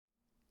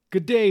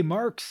Good day,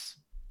 Marks.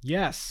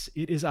 Yes,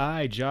 it is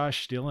I,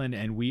 Josh Dillon,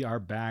 and we are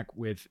back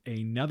with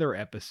another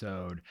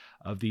episode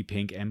of the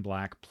Pink and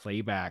Black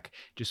Playback.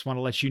 Just want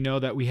to let you know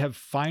that we have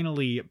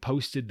finally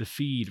posted the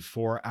feed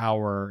for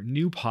our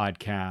new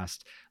podcast,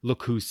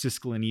 Look Who's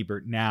Siskel and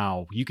Ebert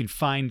Now. You can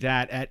find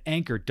that at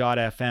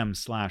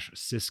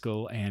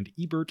anchor.fm/Siskel and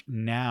Ebert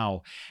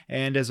Now.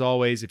 And as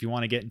always, if you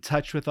want to get in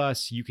touch with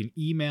us, you can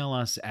email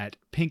us at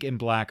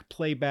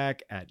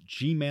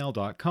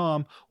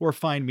pinkandblackplayback@gmail.com or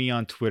find me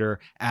on Twitter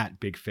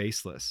at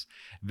BigFaceless.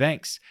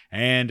 Thanks,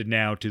 and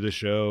now to the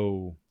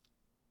show.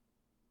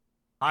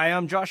 Hi,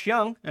 I'm Josh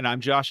Young. And I'm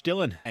Josh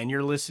Dillon. And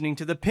you're listening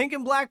to the Pink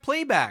and Black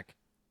Playback,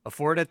 a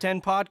 4 out of 10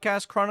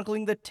 podcast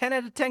chronicling the 10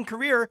 out of 10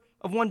 career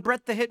of one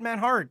Bret the Hitman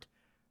Hart,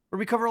 where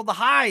we cover all the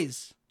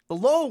highs, the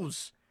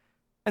lows,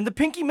 and the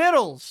pinky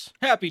middles.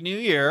 Happy New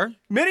Year.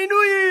 Merry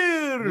New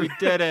Year! We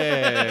did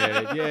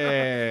it.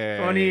 Yay.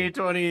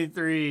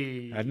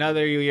 2023.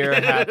 Another year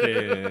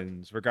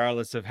happens,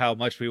 regardless of how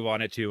much we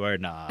want it to or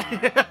not.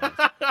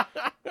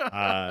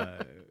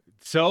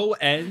 So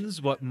ends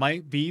what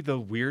might be the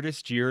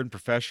weirdest year in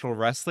professional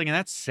wrestling, and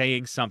that's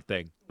saying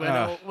something.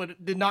 Well,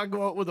 it did not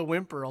go out with a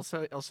whimper, I'll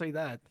say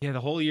that. Yeah,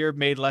 the whole year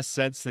made less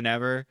sense than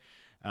ever.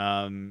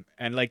 And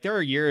like there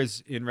are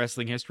years in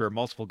wrestling history where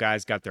multiple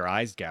guys got their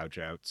eyes gouged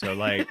out. So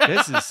like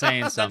this is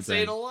saying something. That's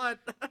saying a lot.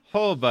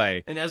 Oh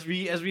boy. And as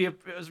we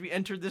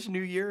entered this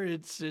new year,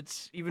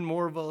 it's even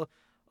more of a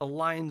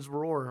lion's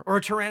roar or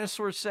a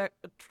Tyrannosaurus sex.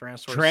 Eh?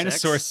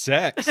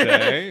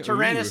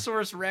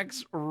 Tyrannosaurus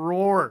Rex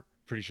roar.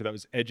 Pretty sure that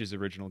was Edge's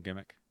original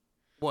gimmick.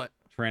 What?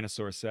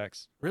 Tyrannosaurus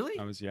Sex. Really?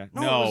 That was, yeah.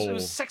 No. It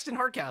was Sexton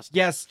Hardcast.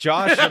 Yes,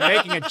 Josh, you're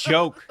making a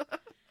joke.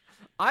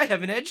 I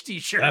have an Edge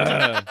t-shirt.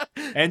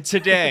 And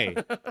today,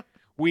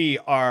 we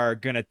are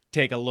going to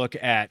take a look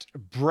at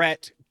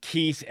Bret,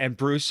 Keith, and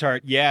Bruce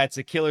Hart. Yeah, it's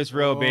a killer's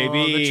row,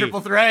 baby. The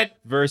triple threat.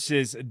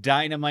 Versus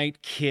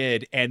Dynamite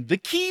Kid and the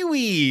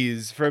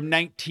Kiwis from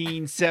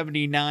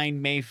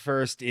 1979, May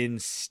 1st in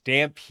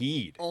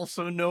Stampede.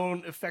 Also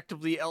known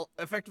effectively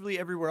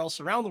everywhere else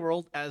around the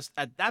world as,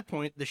 at that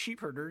point, the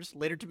Sheepherders,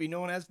 later to be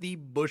known as the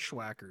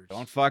Bushwhackers.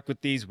 Don't fuck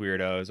with these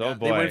weirdos. Oh,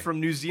 boy. They went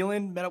from New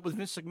Zealand, met up with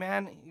Vince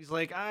McMahon. He's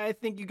like, I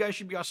think you guys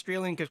should be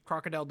Australian because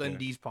Crocodile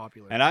Dundee's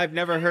popular. And I've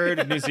never heard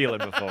of New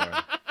Zealand before.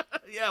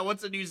 Yeah,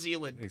 what's a New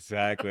Zealand?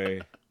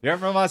 Exactly. You're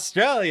from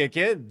Australia,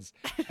 kids.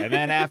 And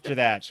then after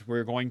that,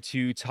 we're going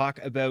to talk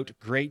about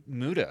Great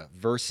Muta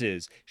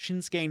versus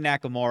Shinsuke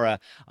Nakamura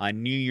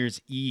on New Year's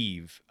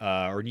Eve,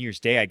 or New Year's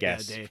Day, I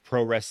guess. Yeah, day.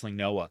 Pro Wrestling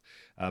Noah.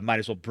 Might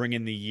as well bring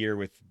in the year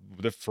with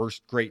the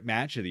first great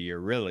match of the year,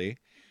 really.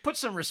 Put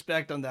some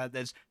respect on that.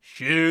 That's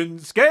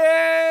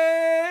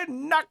Shinsuke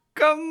Nakamura.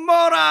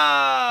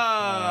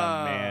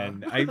 Oh,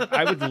 man.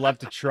 I would love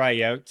to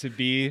try out to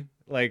be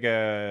like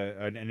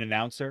an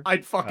announcer.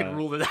 I'd fucking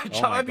rule at that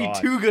job. I'd be God.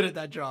 too good at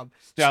that job.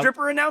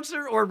 Stripper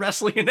announcer or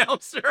wrestling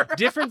announcer?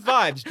 Different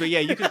vibes, but yeah,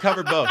 you could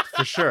cover both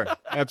for sure.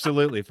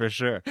 Absolutely, for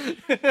sure.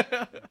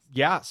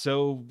 Yeah,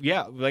 so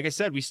yeah, like I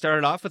said, we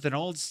started off with an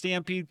old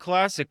Stampede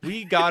classic.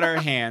 We got our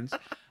hands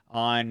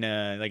on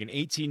like an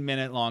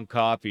 18-minute long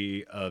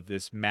copy of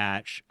this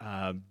match,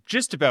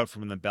 just about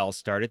from when the bell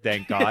started,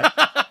 thank God.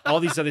 All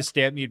these other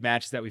Stampede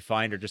matches that we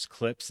find are just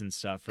clips and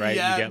stuff, right?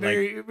 Yeah, you get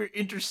very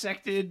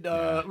intersected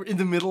in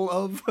the middle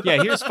of.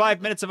 Yeah, here's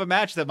 5 minutes of a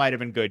match that might have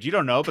been good. You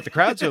don't know, but the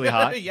crowd's really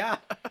hot. Yeah.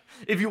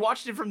 If you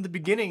watched it from the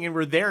beginning and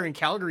were there in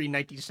Calgary in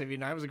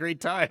 1979, it was a great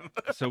time.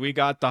 So we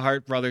got the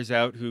Hart brothers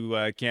out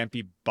who can't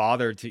be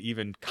bothered to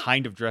even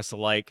kind of dress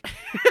alike.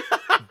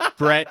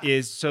 Bret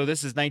is, so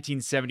this is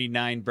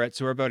 1979 Bret,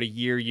 so we're about a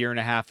year and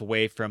a half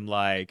away from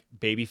like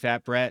baby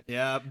fat Bret.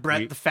 Yeah,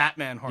 Bret the Fat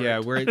Man Hart.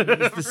 Yeah, he's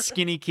the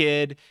skinny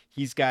kid.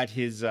 He's got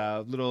his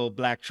little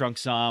black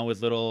trunks on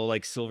with little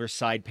like silver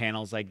side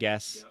panels, I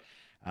guess.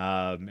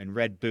 Yep. And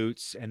red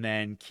boots. And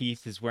then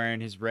Keith is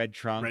wearing his red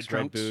trunks,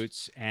 red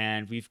boots.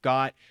 And we've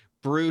got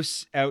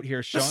Bruce out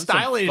here showing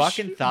some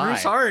fucking thigh.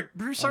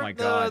 Bruce Hart,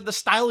 the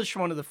stylish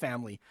one of the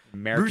family.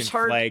 American Bruce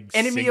Hart, flag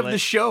enemy singlet. of the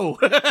show.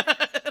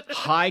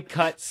 High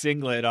cut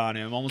singlet on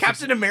him. Almost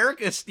Captain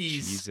America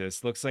steez.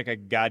 Jesus, looks like a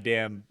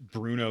goddamn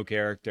Bruno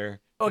character.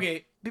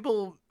 Okay,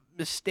 people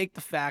mistake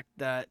the fact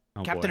that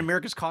Captain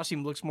America's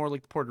costume looks more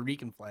like the Puerto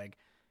Rican flag.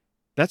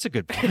 That's a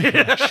good point,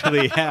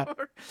 actually, yeah.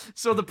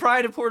 So the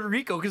pride of Puerto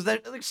Rico, because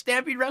that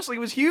Stampede Wrestling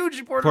was huge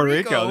in Puerto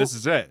Rico. This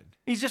is it.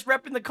 He's just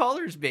repping the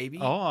colors, baby.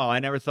 Oh, I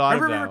never thought of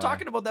that. Remember we were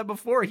talking about that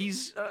before.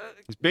 He's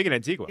big in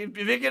Antigua.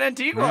 Big in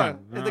Antigua,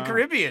 in the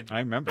Caribbean. I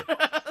remember.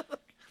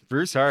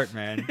 Bruce Hart,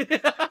 man.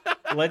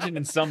 Legend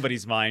in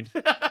somebody's mind.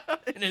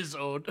 In his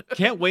own.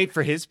 Can't wait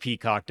for his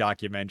Peacock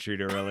documentary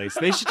to release.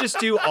 They should just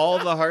do all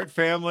the Hart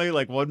family,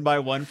 like one by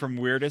one from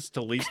weirdest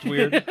to least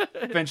weird.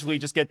 Eventually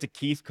just get to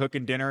Keith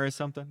cooking dinner or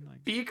something.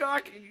 Like,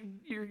 Peacock,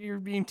 you're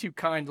being too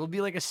kind. It'll be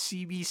like a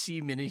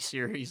CBC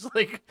miniseries.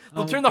 Like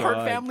they'll turn the Hart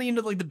family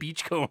into like the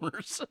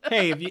Beachcombers.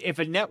 Hey, if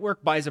a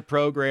network buys a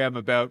program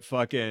about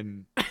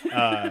fucking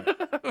I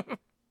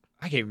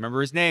can't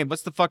remember his name.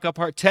 What's the fuck up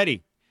Hart?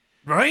 Teddy.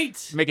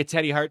 Right. Make a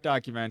Teddy Hart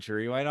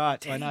documentary. Why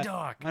not? Teddy Why not?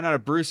 Doc. Why not a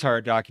Bruce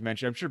Hart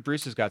documentary? I'm sure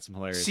Bruce has got some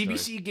hilarious CBC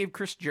stories. gave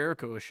Chris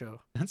Jericho a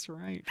show. That's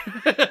right.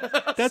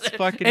 That's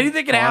fucking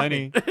Anything can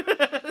funny.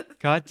 happen.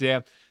 God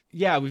damn.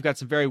 Yeah, we've got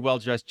some very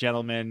well-dressed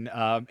gentlemen.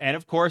 And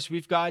of course,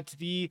 we've got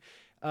the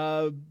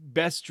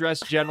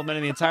best-dressed gentleman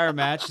in the entire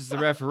match is the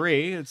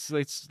referee.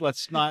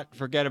 Let's not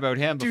forget about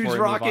him before we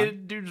move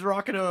on. Dude's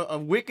rocking a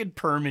wicked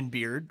perm and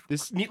beard.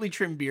 This neatly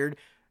trimmed beard,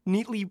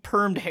 neatly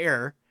permed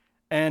hair.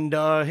 And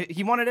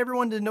he wanted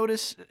everyone to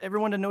notice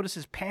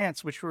his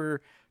pants, which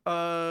were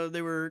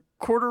they were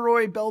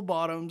corduroy bell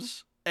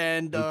bottoms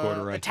and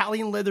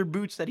Italian leather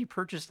boots that he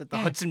purchased at the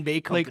Hudson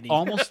Bay Company. Like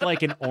almost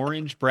like an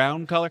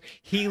orange-brown color.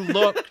 He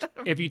looked,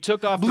 if you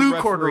took off blue the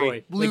referee,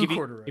 corduroy,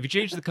 corduroy. If you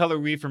changed the color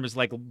weave from his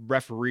like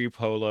referee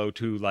polo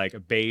to like a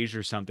beige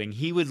or something,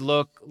 he would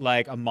look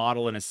like a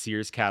model in a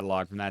Sears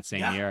catalog from that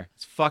same year.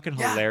 It's fucking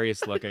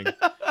hilarious looking.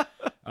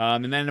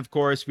 And then, of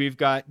course, we've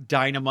got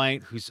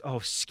Dynamite, who's,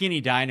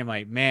 skinny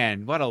Dynamite.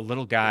 Man, what a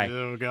little guy.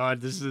 Oh, God,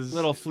 this is...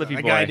 Little flippy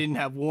boy. That guy didn't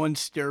have one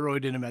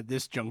steroid in him at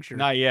this juncture.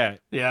 Not yet.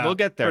 Yeah. We'll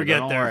get there. We'll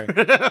get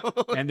there.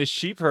 Worry. And the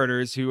sheep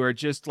herders who are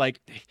just like...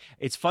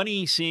 It's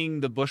funny seeing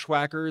the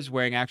bushwhackers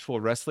wearing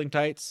actual wrestling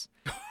tights.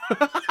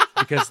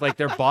 Because, like,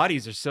 their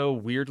bodies are so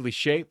weirdly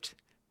shaped.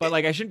 But,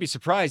 like, I shouldn't be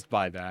surprised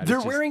by that.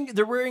 They're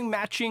wearing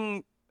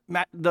matching...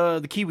 the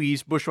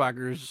Kiwis,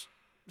 bushwhackers,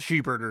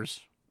 sheep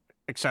herders,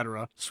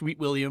 etc. Sweet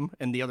William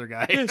and the other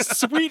guy.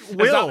 Sweet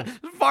Will.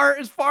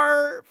 It's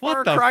far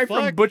cry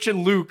from Butch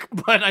and Luke,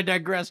 but I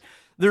digress.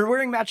 They're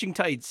wearing matching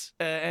tights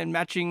and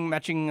matching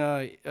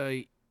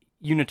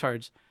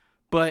unitards,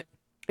 but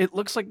it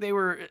looks like they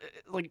were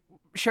like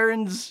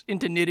Sharon's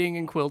into knitting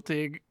and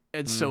quilting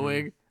and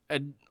sewing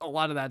and a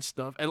lot of that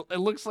stuff. It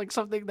looks like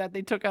something that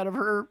they took out of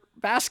her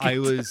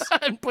basket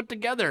and put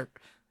together.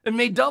 And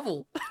made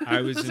double.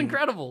 That's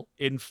incredible.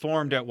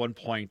 Informed at one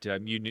point,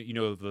 you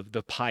know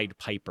the Pied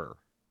Piper,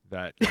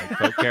 that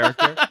folk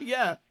character.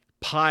 Yeah.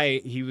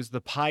 He was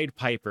the Pied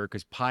Piper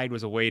because Pied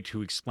was a way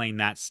to explain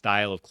that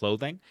style of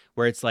clothing,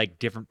 where it's like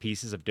different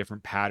pieces of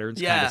different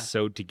patterns kind of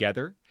sewed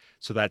together.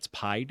 So that's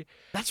Pied.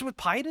 That's what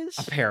Pied is?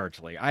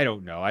 Apparently, I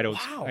don't know.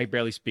 I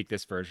barely speak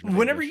this version.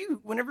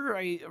 Whenever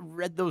I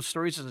read those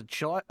stories as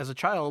a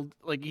child,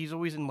 like he's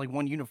always in like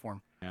one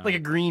uniform. Yeah. Like a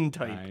green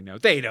type. I know.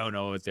 They don't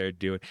know what they're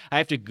doing. I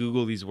have to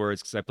Google these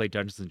words because I play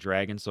Dungeons and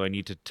Dragons, so I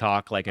need to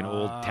talk like an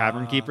old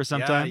tavern keeper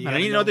sometimes. And I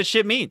need to know what this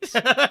shit means.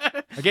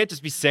 I can't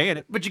just be saying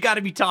it. But you got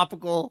to be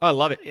topical. Oh, I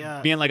love it.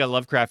 Yeah. Being like a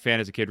Lovecraft fan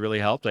as a kid really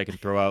helped. I can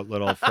throw out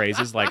little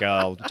phrases like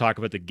I'll talk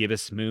about the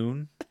gibbous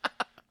moon.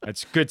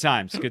 It's good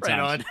times. Good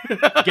times.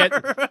 Right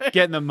on.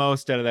 Getting the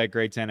most out of that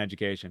grade 10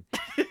 education.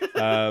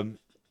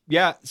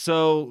 Yeah,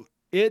 so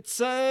it's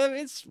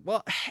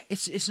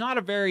not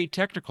a very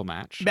technical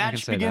match.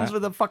 Match begins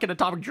with a fucking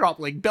atomic drop,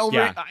 like bell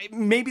ring.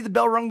 Maybe the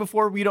bell rung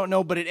before, we don't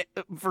know, but it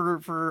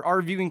for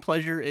our viewing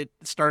pleasure, it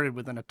started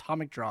with an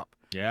atomic drop.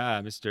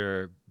 Yeah,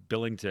 Mr.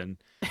 Billington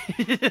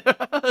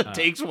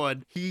takes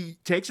one. He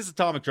takes his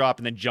atomic drop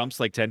and then jumps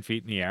like 10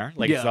 feet in the air.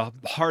 Like it's the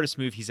hardest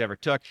move he's ever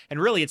took. And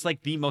really, it's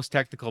like the most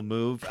technical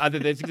move. Other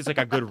than I think it's like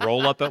a good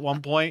roll up at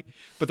one point,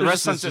 but the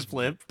rest is just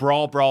flip.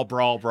 Brawl, brawl,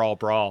 brawl, brawl,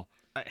 brawl.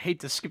 I hate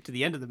to skip to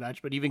the end of the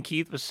match, but even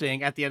Keith was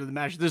saying at the end of the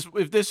match,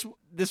 if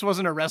this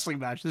wasn't a wrestling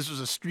match, this was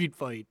a street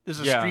fight. This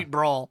is a street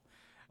brawl.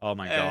 Oh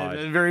my God.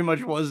 It very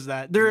much was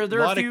that. There a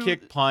lot of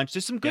kick punch.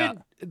 There's some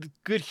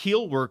good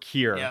heel work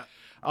here. Yeah.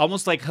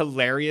 Almost like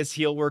hilarious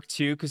heel work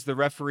too, because the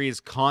referee is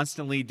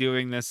constantly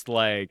doing this,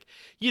 like,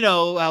 you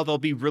know, how they'll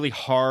be really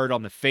hard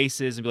on the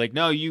faces and be like,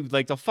 no,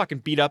 they'll fucking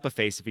beat up a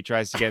face if he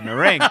tries to get in the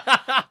ring.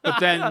 But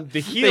then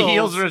the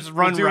heels just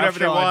run do whatever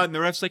they want, and the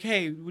ref's like,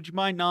 hey, would you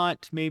mind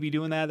not maybe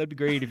doing that? That'd be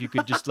great if you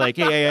could just like,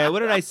 hey,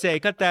 what did I say?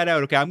 Cut that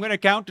out. Okay, I'm gonna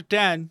count to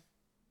 10.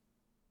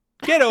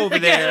 Get over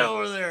there. Get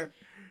over there.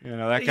 You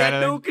know, that he kind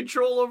had of no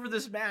control over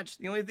this match.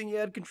 The only thing he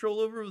had control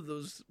over was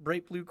those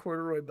bright blue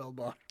corduroy bell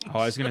bottoms. Oh,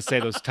 I was going to say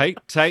those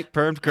tight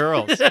permed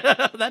curls.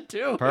 That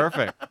too.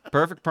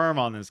 Perfect perm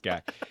on this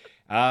guy.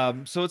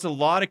 So it's a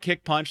lot of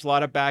kick punch, a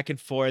lot of back and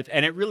forth.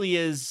 And it really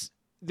is,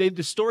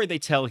 the story they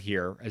tell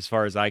here, as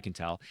far as I can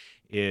tell,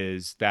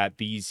 is that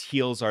these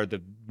heels are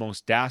the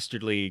most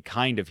dastardly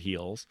kind of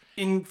heels.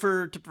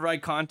 To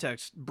provide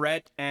context,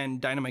 Brett and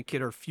Dynamite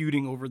Kid are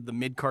feuding over the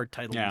mid-card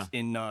titles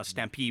in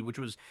Stampede,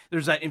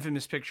 there's that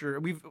infamous picture.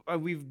 We've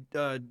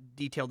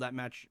detailed that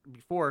match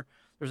before.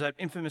 There's that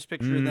infamous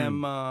picture of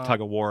them tug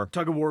of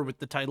war with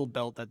the title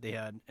belt that they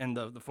had and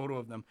the photo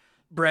of them.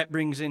 Brett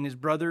brings in his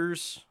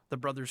brothers, the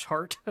brothers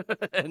Hart,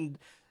 and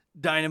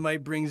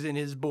Dynamite brings in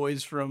his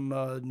boys from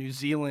New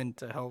Zealand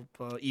to help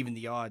even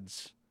the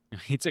odds.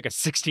 He took a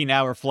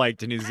 16-hour flight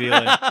to New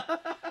Zealand.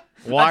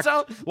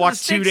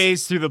 Walked 2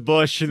 days through the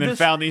bush and then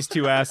found these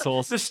two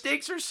assholes. The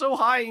stakes are so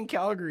high in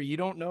Calgary, you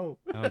don't know.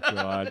 Oh,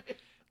 God.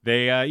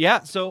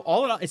 So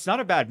all in all, it's not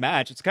a bad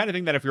match. It's the kind of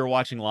thing that if you were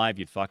watching live,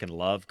 you'd fucking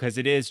love, because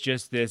it is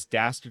just this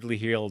dastardly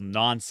heel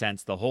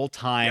nonsense the whole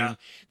time.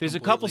 There's completely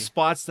a couple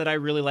spots that I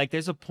really like.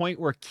 There's a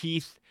point where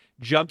Keith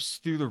jumps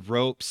through the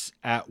ropes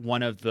at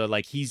one of the,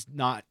 like, he's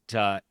not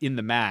in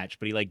the match,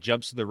 but he like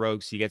jumps through the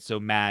ropes. He gets so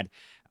mad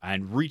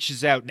and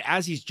reaches out, and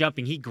as he's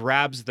jumping, he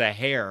grabs the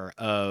hair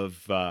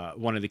of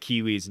one of the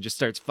Kiwis and just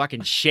starts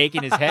fucking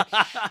shaking his head.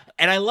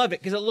 And I love it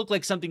because it looked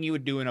like something you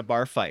would do in a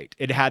bar fight.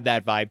 It had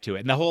that vibe to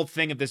it. And the whole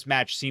thing of this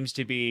match seems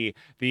to be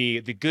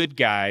the good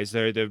guys,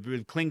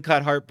 the clean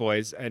cut Hart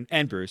Boys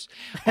and Bruce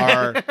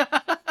are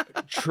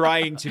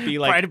trying to be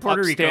like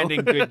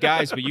upstanding good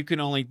guys, but you can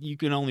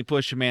only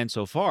push a man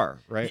so far,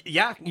 right?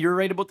 Yeah, you're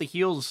right about the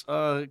heels.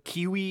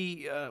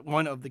 Kiwi,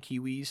 one of the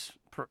Kiwis.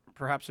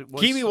 Perhaps it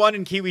was Kiwi 1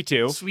 and Kiwi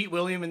 2. Sweet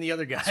William and the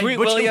other guy. Sweet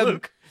Butcher William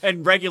Luke.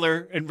 and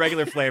regular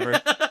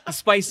flavor.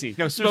 Spicy.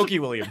 No, Smoky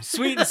William.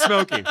 Sweet and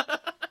smoky.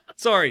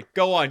 Sorry,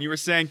 go on. You were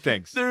saying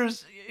things.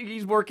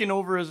 He's working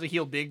over as a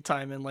heel big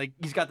time, and like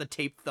he's got the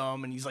taped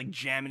thumb, and he's like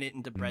jamming it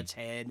into Brett's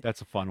head.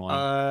 That's a fun one.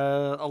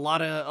 A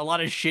lot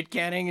of shit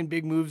canning and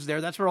big moves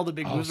there. That's where all the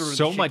big moves are.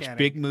 So much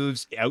big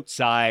moves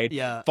outside.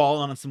 Yeah,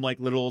 falling on some like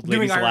little old doing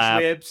lady's Irish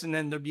lap. whips, and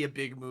then there'd be a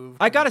big move.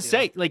 I gotta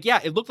say, like, yeah,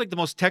 it looked like the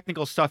most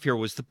technical stuff here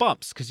was the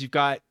bumps, because you've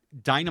got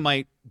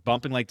Dynamite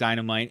bumping like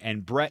Dynamite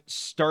and Brett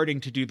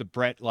starting to do the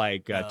Brett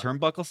like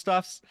turnbuckle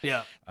stuffs.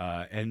 Yeah.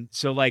 And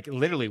so like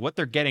literally what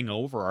they're getting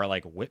over are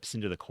like whips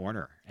into the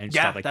corner and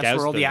stuff like that. That's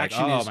where all the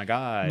action is. Oh my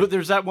God. But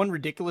there's that one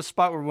ridiculous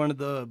spot where one of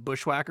the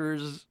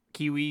bushwhackers,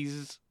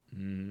 Kiwis,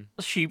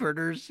 sheep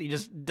herders, he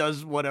just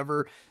does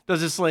whatever,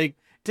 does this like,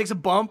 takes a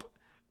bump,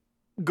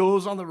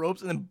 goes on the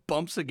ropes, and then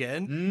bumps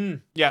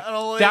again. Yeah,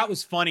 that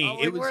was funny.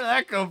 Where'd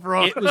that come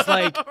from? It was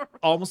like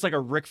almost like a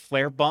Ric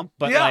Flair bump,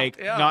 but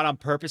not on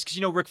purpose.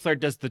 Because Ric Flair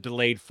does the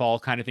delayed fall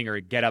kind of thing, or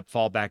a get up,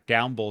 fall back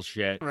down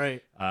bullshit.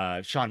 Right.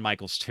 Shawn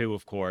Michaels too,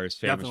 of course,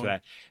 famous for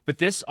that. But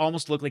this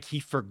almost looked like he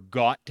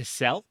forgot to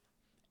sell.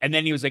 And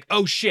then he was like,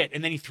 oh shit.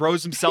 And then he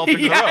throws himself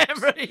into the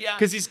ropes.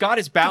 Because he's got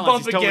his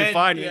balance. He's totally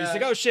fine. And he's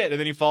like, oh shit. And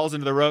then he falls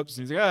into the ropes.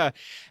 And he's like,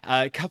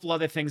 a couple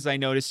other things I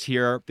noticed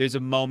here. There's a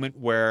moment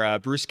where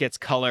Bruce gets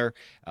color.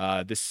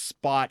 The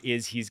spot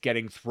is he's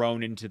getting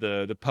thrown into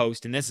the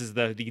post. And this is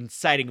the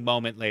inciting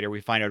moment later.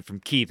 We find out from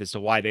Keith as to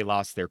why they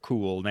lost their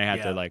cool. And they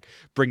had to like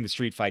bring the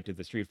street fight to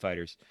the Street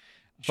Fighters.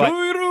 But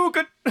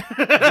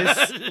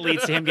this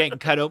leads to him getting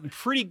cut open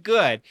pretty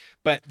good.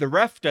 But the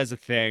ref does a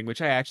thing, which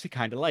I actually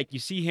kind of like. You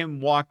see him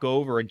walk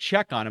over and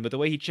check on him, but the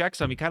way he checks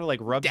on him, he kind of like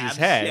rubs his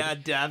head. Yeah,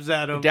 dabs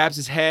at him. Dabs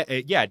his head.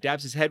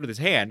 Dabs his head with his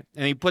hand.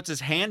 And he puts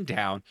his hand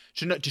down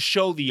to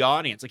show the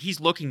audience. Like he's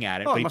looking at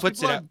it, but he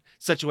puts it up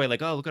such a way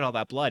like, oh, look at all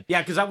that blood.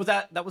 Yeah, because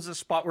that was a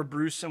spot where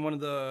Bruce and one of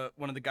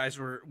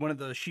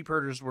the sheep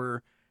herders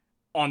were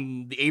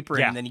on the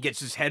apron, and then he gets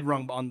his head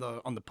rung on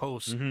the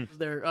post.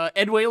 There,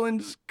 Ed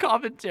Whalen's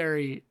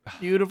commentary,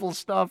 beautiful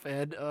stuff.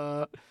 Ed,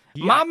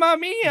 Mamma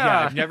Mia.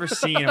 Yeah, I've never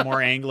seen a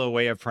more Anglo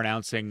way of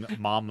pronouncing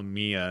Mamma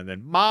Mia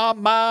than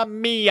Mamma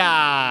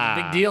Mia.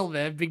 Big deal,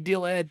 man. Big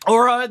deal, Ed.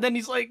 Or then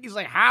he's like,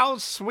 how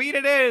sweet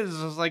it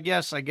is. I was like,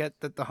 yes, I get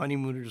that the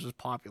Honeymooners was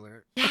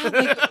popular. Yeah,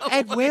 like,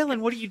 Ed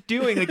Whalen, what are you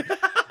doing? Like,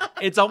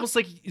 it's almost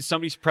like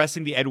somebody's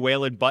pressing the Ed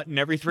Whalen button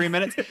every 3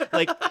 minutes.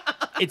 Like.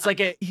 It's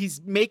like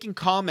he's making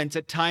comments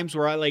at times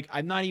where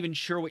I'm not even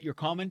sure what you're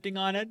commenting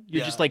on it.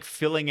 You're just like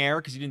filling air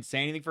because you didn't say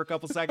anything for a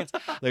couple seconds.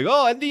 Like,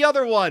 oh, and the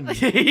other one.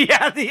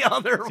 Yeah, the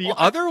other one. The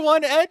other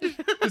one, Ed?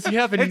 Does he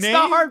have a name? It's the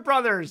Hart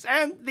Brothers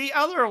and the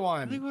other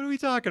one. Like, what are we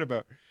talking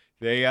about?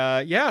 They,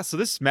 so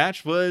this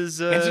match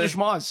was... ends in a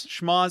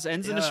schmoz.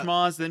 Ends in a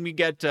schmoz. Then we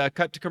get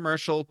cut to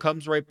commercial,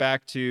 comes right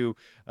back to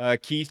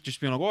Keith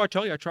just being like, oh, I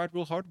tell you, I tried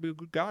real hard to be a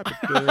good guy, but,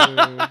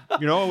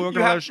 we weren't going to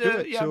let us do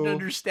it. You have to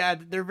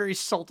understand that they're very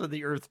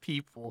salt-of-the-earth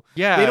people.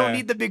 Yeah. They don't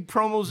need the big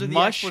promos and the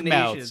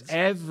explanations.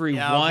 Every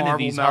one of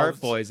these Hart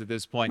Boys at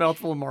this point.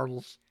 Mouthful of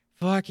marbles.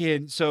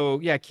 Fucking, so,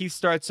 yeah, Keith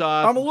starts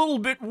off. I'm a little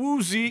bit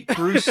woozy.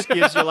 Bruce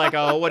gives you like,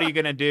 oh, what are you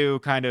going to do,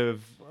 kind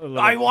of...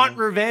 I want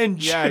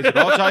revenge. Yeah, he's like,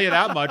 I'll tell you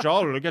that much.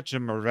 I'll get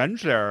some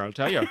revenge there. I'll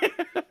tell you.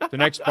 The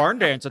next barn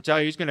dance, I'll tell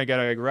you, he's going to get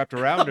wrapped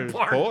around in his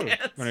coat.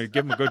 I'm going to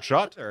give him a good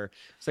shot there.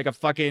 It's like a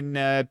fucking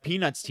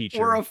Peanuts teacher.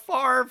 We're a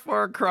far,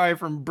 far cry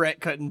from Brett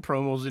cutting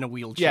promos in a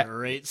wheelchair,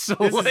 right? So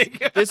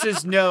this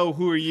is no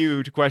who are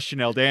you to question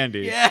El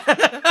Dandy. Yeah.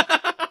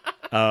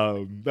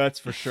 That's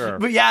for sure.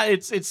 But yeah,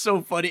 it's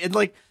so funny. And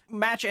like,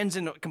 match ends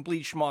in a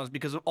complete schmoz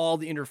because of all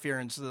the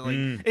interference. Like,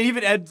 and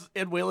even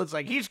Ed Whalen's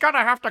like, he's going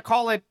to have to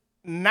call it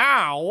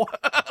now.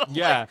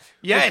 Yeah.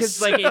 Yes.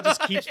 Because like it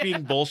just keeps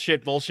being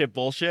bullshit.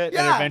 Yeah.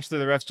 And eventually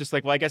the ref's just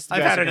like, well, I guess the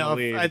I've guys had are enough.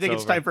 leave. I think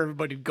it's time for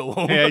everybody to go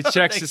home. Yeah, he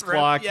checks his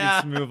clock.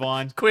 Needs to move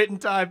on. Quitting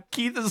time.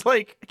 Keith is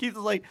like,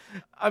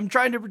 I'm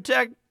trying to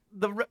protect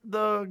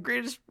the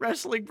greatest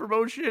wrestling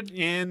promotion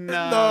in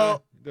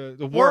the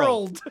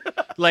world.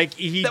 Like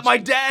that my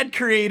dad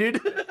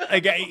created.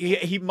 Like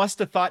he must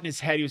have thought in his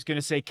head he was going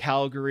to say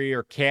Calgary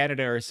or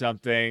Canada or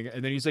something,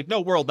 and then he's like,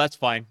 "No, world, that's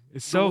fine."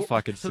 It's so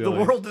fucking silly. So the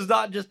world does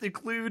not just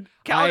include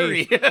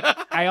Calgary.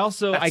 I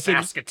also that's I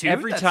can Saskatoon,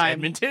 every that's time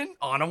Edmonton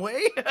on a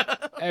way.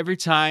 every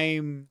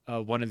time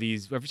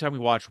we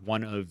watch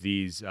one of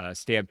these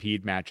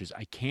Stampede matches,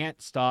 I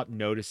can't stop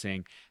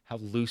noticing how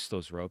loose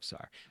those ropes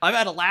are. I've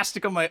had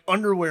elastic on my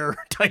underwear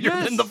tighter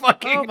Yes. than the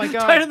fucking Oh my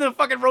God. tighter than the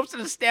fucking ropes in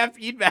a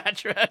Stampede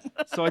match, man.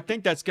 So I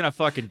think that's gonna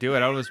fucking do it. I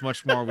don't know as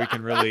much more we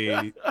can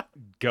really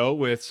go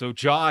with. So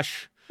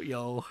Josh,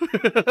 Yo.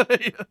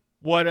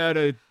 what out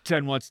of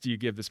 10 what's do you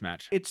give this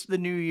match? It's the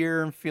new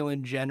year. I'm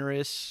feeling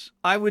generous.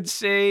 I would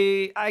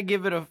say I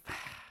give it a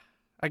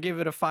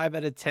 5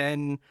 out of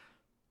 10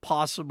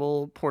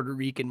 possible Puerto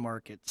Rican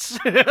markets.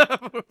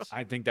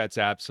 I think that's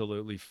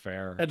absolutely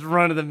fair. That's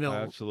run of the mill.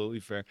 Absolutely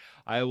fair.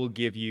 I will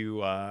give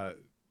you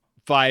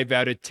 5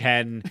 out of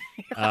 10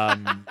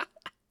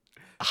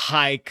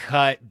 high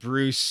cut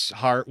Bruce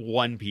Hart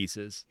one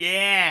pieces.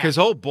 Yeah. Because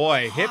oh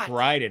boy, Hot.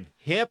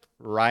 hip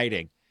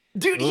riding.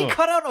 Dude, he Ugh.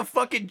 cut out a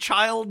fucking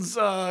child's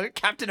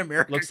Captain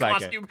America Looks like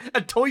costume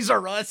at Toys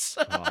R Us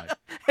God.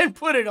 and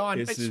put it on.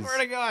 I This swear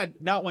is- to God.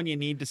 Not one you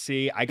need to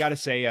see. I gotta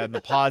say, on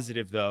the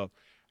positive though,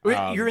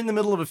 You're in the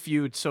middle of a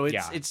feud, so it's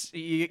yeah.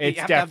 you it's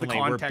have to have the definitely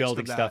we're context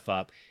building of that. stuff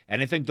up,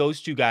 and I think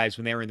those two guys,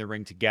 when they were in the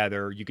ring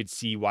together, you could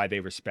see why they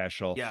were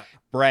special. Yeah.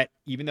 Brett,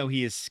 even though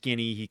he is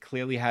skinny, he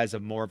clearly has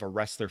more of a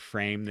wrestler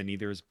frame than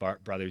either his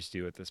brothers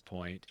do at this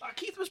point.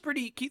 Keith was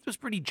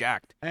pretty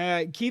jacked.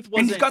 Keith And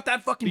wasn't. he's got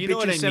that fucking you know bitchin'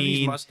 what I 70s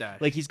mean?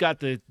 mustache. Like he's got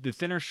the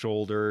thinner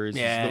shoulders,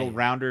 Yeah. his little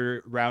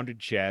rounded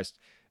chest.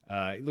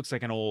 He looks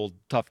like an old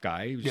tough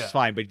guy, which Yeah. is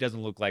fine, but he doesn't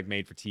look like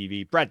made for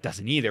TV. Brett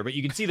doesn't either, but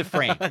you can see the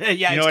frame. yeah, You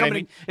know it's what coming, I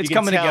mean? it's You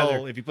can coming tell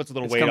together. if he puts a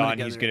little It's weight coming on,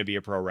 he's together. going to be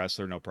a pro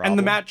wrestler, no problem. And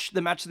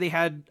the match they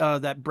had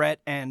that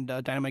Brett and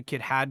Dynamite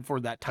Kid had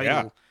for that title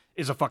Yeah.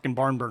 is a fucking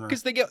barn burner.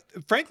 Because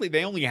frankly,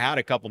 they only had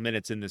a couple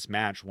minutes in this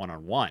match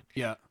one-on-one.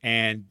 Yeah.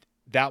 And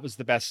that was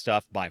the best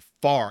stuff by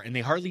far. And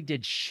they hardly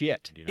did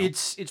shit. You know?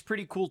 It's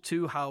pretty cool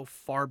too how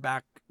far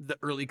back the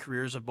early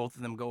careers of both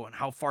of them go and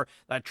how far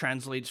that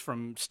translates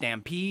from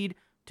Stampede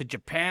to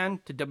Japan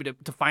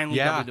to finally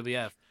Yeah.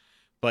 WWF.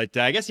 But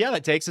I guess,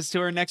 that takes us to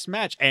our next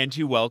match and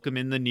to welcome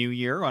in the new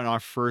year on our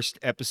first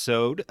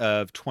episode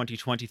of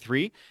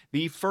 2023.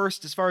 The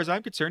first, as far as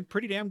I'm concerned,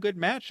 pretty damn good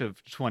match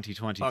of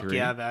 2023. Fuck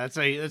yeah, man.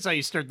 That's how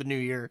you start the new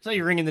year. That's how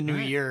you ring in the new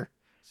Right. year.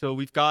 So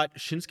we've got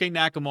Shinsuke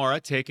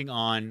Nakamura taking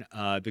on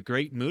the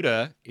Great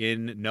Muta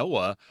in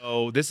Noah.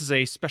 Oh, this is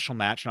a special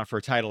match, not for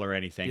a title or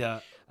anything.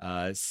 Yeah.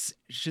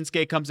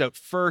 Shinsuke comes out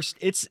first.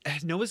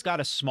 Noah's got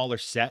a smaller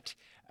set,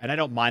 and I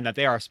don't mind that.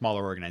 They are a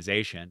smaller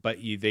organization, but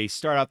they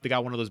start out. They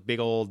got one of those big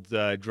old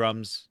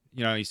drums.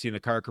 You know, you see in the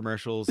car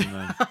commercials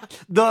and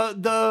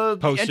The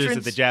posters entrance,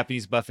 at the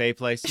Japanese buffet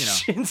place. You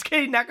know,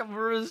 Shinsuke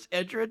Nakamura's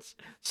entrance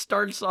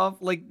starts off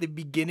like the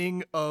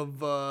beginning of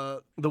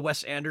the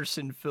Wes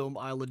Anderson film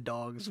Isle of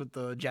Dogs with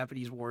the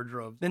Japanese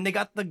wardrobe. Then they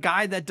got the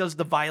guy that does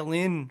the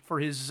violin for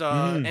his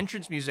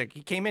entrance music.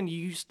 He came in. He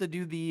used to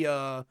do the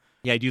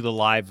I do the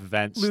live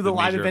events, live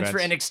live major events for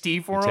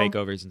NXT for him.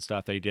 takeovers and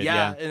stuff that he did. Yeah,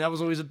 Yeah, and that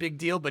was always a big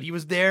deal. But he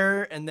was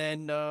there, and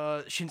then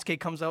Shinsuke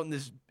comes out in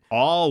this.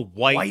 all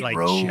white White like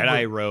robe.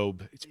 Jedi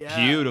robe. It's Yeah,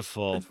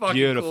 beautiful, it's fucking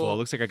beautiful. cool. It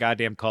looks like a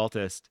goddamn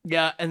cultist.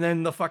 Yeah, and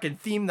then the fucking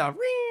theme, the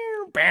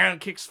bam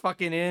kicks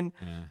fucking in.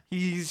 Yeah.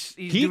 He's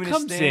He doing his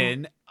comes thing.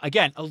 in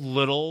again a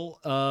little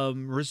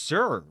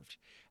reserved.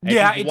 And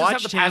Yeah, if you it does have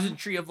watched the him-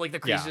 pageantry of like the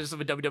Yeah. craziness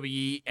of a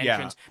WWE Yeah.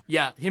 entrance.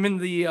 Yeah, him and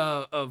the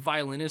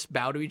violinist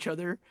bow to each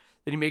other.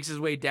 Then he makes his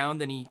way down.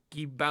 Then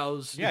he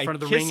bows in front of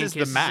the he ring and kisses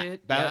kisses the mat.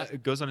 it. Bow- Yeah.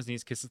 Goes on his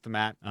knees, kisses the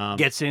mat.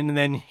 Gets in, and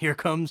then here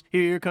comes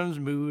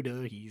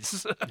Muda.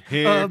 He's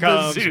Here a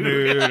comes bazooka.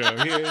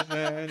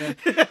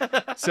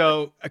 Muto.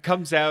 So it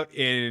comes out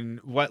in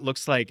what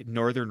looks like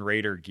Northern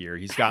Raider gear.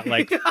 He's got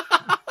like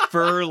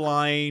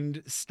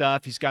fur-lined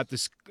stuff. He's got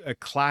this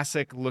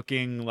classic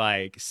looking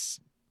like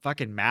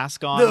fucking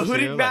mask on. The too,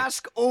 hooded like-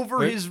 mask over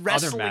Other his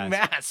wrestling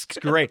mask. mask. It's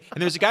great.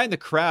 And there's a guy in the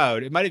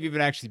crowd. It might have even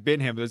actually been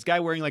him. But this guy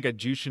wearing like a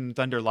Jushin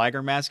Thunder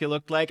Liger mask, it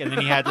looked like. And then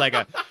he had like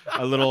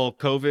a little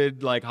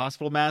COVID like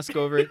hospital mask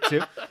over it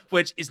too,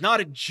 which is not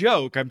a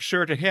joke, I'm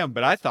sure, to him.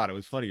 But I thought it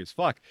was funny as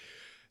fuck.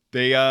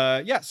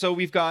 So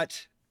we've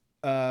got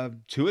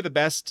two of the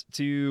best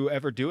to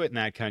ever do it in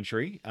that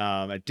country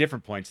at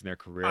different points in their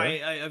career.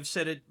 I've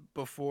said it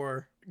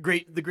before.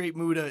 The Great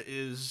Muda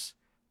is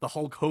the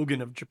Hulk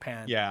Hogan of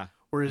Japan. yeah.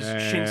 Whereas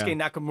Shinsuke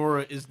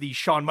Nakamura is the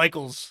Shawn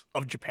Michaels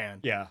of Japan.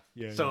 Yeah.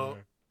 So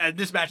and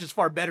this match is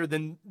far better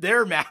than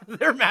their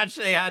match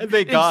they had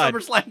Thank in God.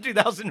 SummerSlam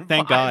 2005.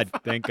 Thank God.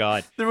 Thank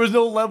God. There was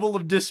no level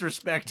of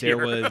disrespect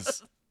There here.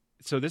 was.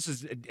 So this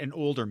is an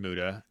older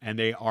Muta, and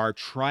they are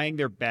trying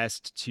their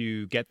best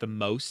to get the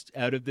most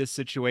out of this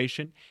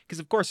situation. Because,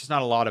 of course, there's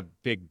not a lot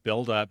of big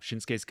build-up.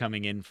 Shinsuke's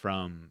coming in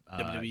from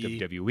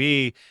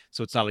WWE,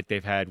 so it's not like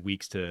they've had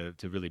weeks to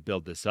really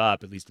build this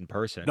up, at least in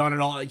person. Not at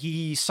all.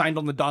 He signed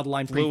on the dotted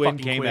line pretty Flew in,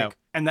 fucking came quick. out.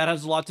 And that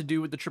has a lot to do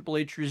with the Triple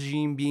H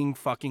regime being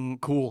fucking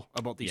cool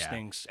about these Yeah.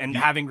 things and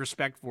having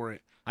respect for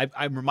it.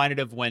 I'm reminded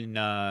of when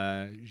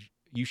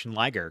Yushin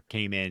Liger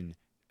came in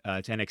to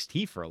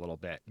NXT for a little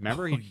bit.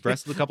 Remember, he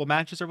wrestled a couple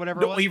matches or whatever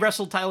it No, was? he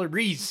wrestled Tyler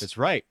Breeze. That's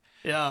right.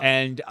 Yeah.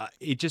 And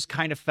it just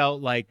kind of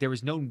felt like there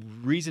was no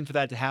reason for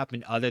that to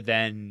happen other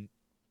than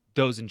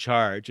those in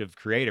charge of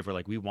creative were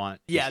like, we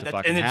want this to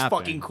fucking and it's happen.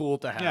 fucking cool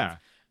to have. Yeah.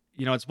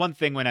 it's one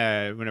thing when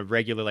a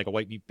regular like a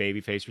white meat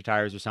baby face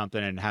retires or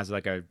something and has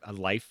like a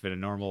life and a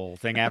normal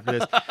thing after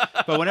this.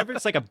 But whenever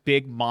it's like a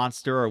big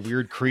monster or a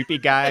weird creepy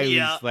guy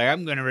who's like,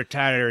 I'm gonna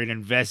retire and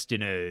invest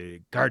in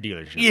a car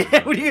dealership.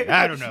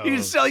 Yeah, I don't know.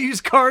 You sell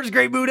used cars,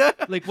 Great Buddha.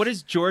 Like, what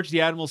does George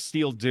the Animal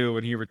Steel do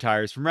when he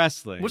retires from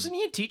wrestling? Wasn't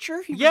he a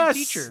teacher? He was yes, a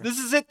teacher. This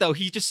is it though.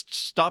 He just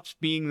stops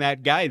being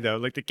that guy though.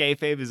 Like the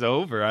kayfabe is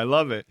over. I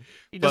love it.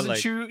 He doesn't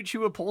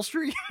chew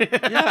upholstery.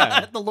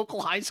 Yeah, at the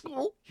local high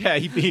school. Yeah,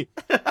 he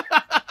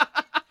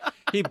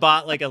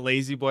bought like a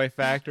lazy boy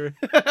factory.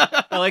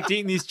 I liked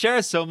eating these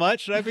chairs so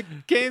much that I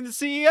became the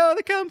CEO of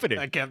the company.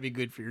 That can't be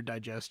good for your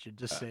digestion,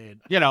 just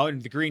saying.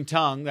 And the green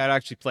tongue, that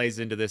actually plays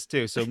into this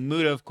too. So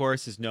Muta, of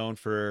course, is known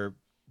for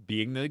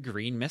being the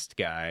green mist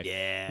guy.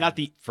 Yeah. Not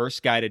the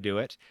first guy to do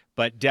it,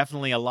 but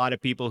definitely a lot of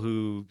people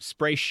who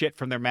spray shit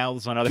from their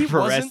mouths on other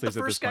pro wrestlers. He wasn't the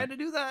first guy to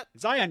do that?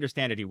 As I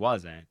understand it, he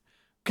wasn't.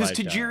 Because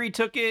Tajiri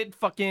took it,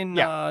 fucking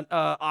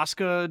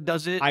Asuka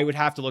does it. I would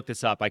have to look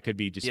this up. I could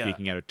be just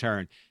speaking out of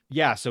turn.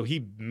 Yeah, so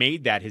he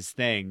made that his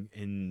thing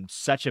in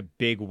such a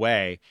big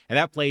way, and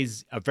that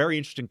plays a very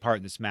interesting part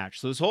in this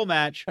match. So this whole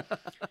match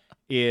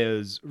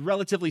is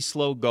relatively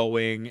slow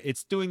going.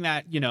 It's doing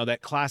that,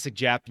 that classic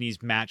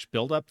Japanese match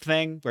build-up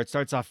thing where it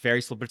starts off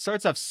very slow, but it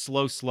starts off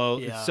slow.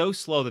 Yeah. It's so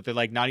slow that they're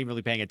like not even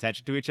really paying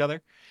attention to each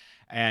other.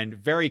 And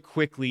very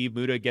quickly,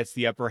 Muta gets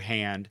the upper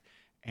hand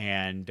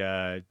and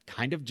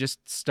kind of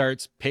just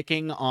starts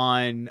picking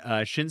on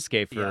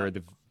Shinsuke for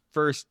the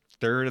first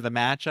third of the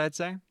match, I'd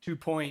say. 2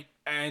 point.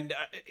 And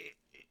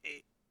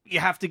you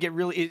have to get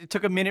really... It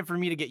took a minute for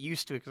me to get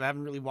used to it because I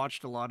haven't really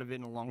watched a lot of it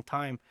in a long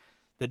time.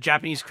 The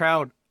Japanese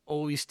crowd,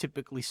 always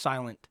typically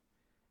silent.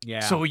 Yeah.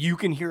 So you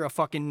can hear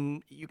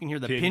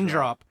the pin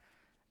drop.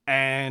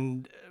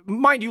 And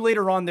mind you,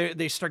 later on,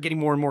 they start getting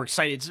more and more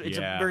excited. It's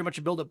very much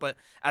a buildup, but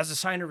as a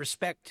sign of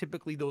respect,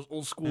 typically those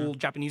old school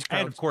Japanese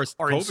crowds and of course,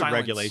 are COVID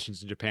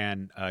regulations in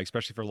Japan,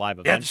 especially for live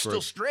events. Yeah, it's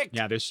still strict.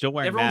 Yeah, they're still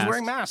wearing Everyone's masks.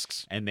 wearing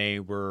masks. And they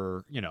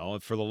were,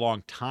 for the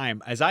long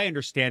time. As I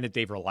understand it,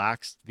 they've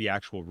relaxed the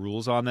actual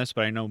rules on this,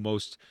 but I know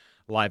most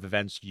live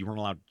events, you weren't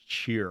allowed to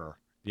cheer.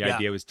 The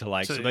idea was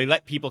to so they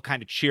let people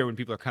kind of cheer when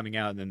people are coming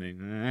out, and then they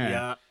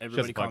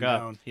everybody calm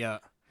down. Yeah.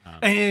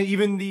 And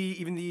even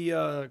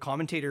the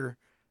commentator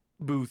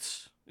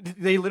booths,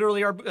 they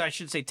literally are. I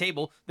should say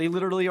table. They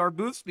literally are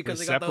booths because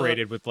they got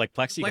separated with like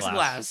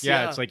plexiglass.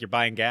 Yeah, it's like you're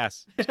buying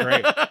gas. It's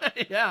great.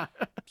 Yeah.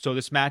 So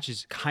this match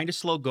is kind of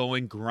slow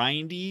going,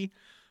 grindy.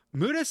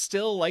 Muta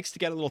still likes to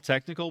get a little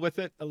technical with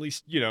it. At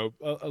least,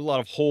 a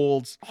lot of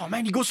holds. Oh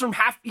man, he goes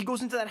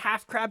into that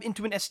half crab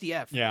into an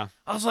SDF. Yeah.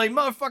 I was like,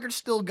 motherfucker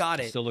still got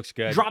it. Still looks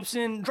good. Drops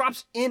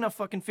in a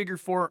fucking figure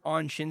four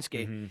on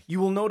Shinsuke. Mm-hmm. You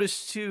will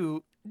notice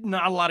too,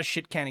 not a lot of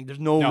shit canning. There's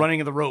no running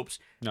of the ropes.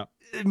 No.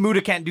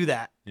 Muta can't do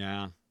that.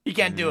 Yeah. He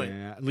can't do it.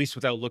 At least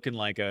without looking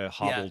like a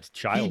hobbled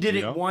child. He did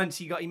it once.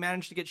 He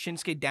managed to get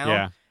Shinsuke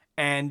down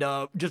and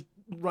just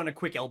run a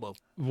quick elbow.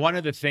 One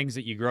of the things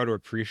that you grow to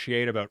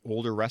appreciate about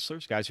older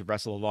wrestlers, guys who've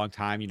wrestled a long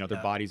time, their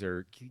bodies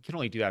you can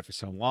only do that for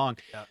so long.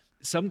 Yeah.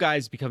 Some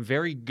guys become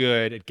very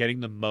good at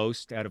getting the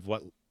most out of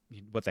what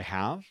they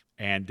have.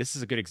 And this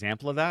is a good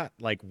example of that,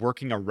 like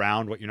working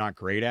around what you're not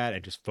great at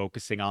and just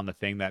focusing on the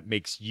thing that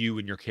makes you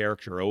and your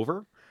character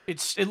over.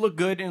 It looked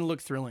good and it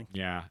looked thrilling.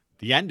 Yeah.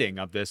 The ending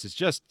of this is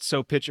just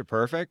so picture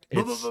perfect.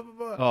 It's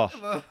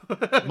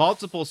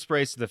multiple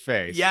sprays to the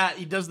face. Yeah,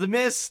 he does the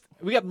mist.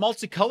 We got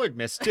multicolored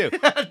mist too.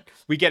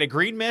 We get a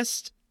green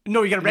mist.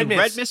 No, you got a red mist.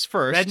 Red mist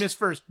first. Red mist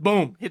first.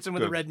 Boom. Hits him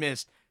with a red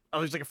mist. Oh,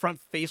 there's like a front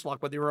face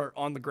lock, but they were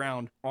on the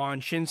ground on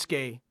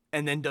Shinsuke,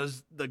 and then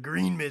does the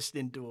green mist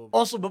into him.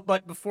 Also,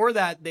 but before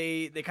that,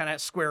 they kind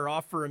of square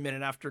off for a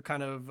minute after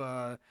kind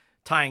of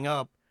tying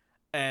up.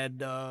 And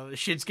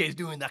Shinsuke's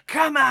doing the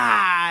come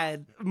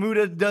on.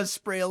 Muta does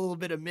spray a little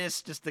bit of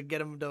mist just to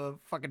get him to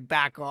fucking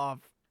back off.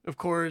 Of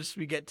course,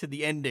 we get to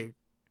the ending.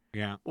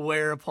 Yeah.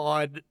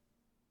 Whereupon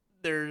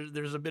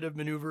there's a bit of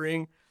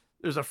maneuvering.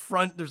 There's a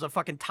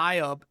fucking tie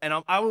up, and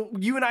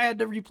you and I had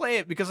to replay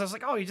it because I was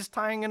like, oh, he's just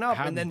tying it up,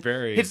 and then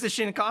hits the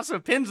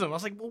Shinakasa, pins him. I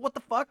was like, well, what the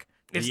fuck?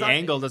 The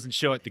angle doesn't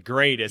show it the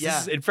greatest.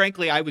 Yeah. And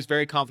frankly, I was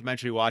very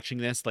complimentary watching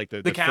this. Like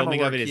the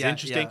filming of it is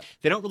interesting. Yeah.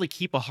 They don't really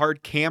keep a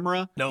hard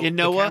camera in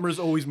Noah. The camera's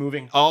always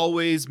moving.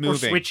 Always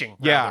moving. Or switching.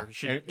 Yeah.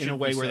 In a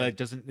way where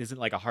that isn't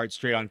like a hard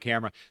straight on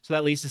camera. So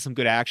that leads to some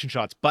good action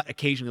shots, but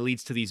occasionally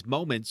leads to these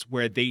moments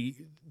where the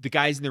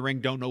guys in the ring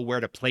don't know where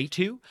to play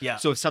to. Yeah.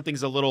 So if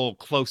something's a little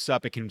close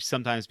up, it can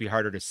sometimes be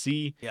harder to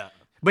see. Yeah.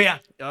 But yeah,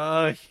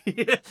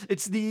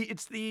 it's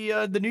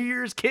the New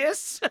Year's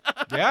kiss.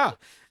 Yeah.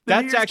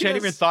 That's actually, I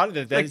didn't even thought of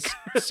it. That's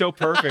so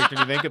perfect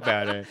when you think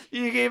about it.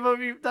 You gave up.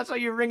 That's how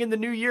you ring in the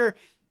new year.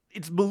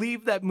 It's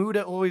believed that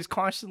Muta always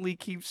constantly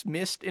keeps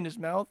mist in his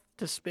mouth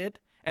to spit,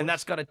 and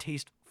that's got to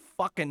taste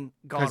fucking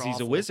god-awful. Because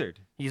he's a wizard.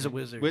 He's a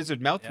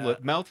wizard.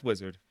 Mouth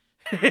wizard.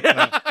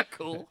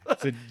 Cool.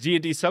 It's a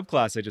D&D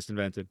subclass I just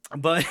invented.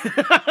 But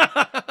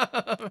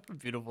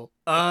beautiful.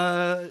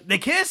 They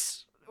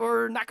kiss,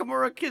 or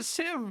Nakamura kiss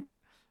him.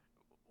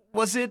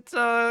 Was it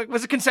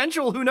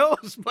consensual? Who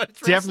knows? But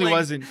it's Definitely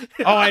wrestling. wasn't.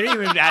 Oh, I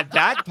didn't even add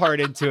that part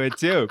into it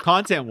too.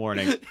 Content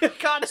warning.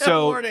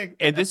 Content warning.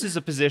 And this is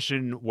a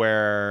position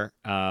where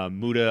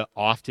Muta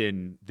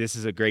often, this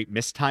is a great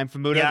miss time for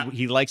Muta. Yeah.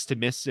 He likes to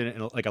miss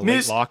in like a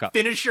Miss, late lockup.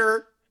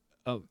 finisher,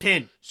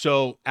 pin.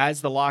 So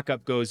as the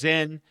lockup goes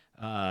in,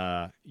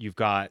 you've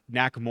got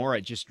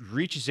Nakamura just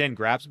reaches in,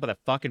 grabs him by the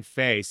fucking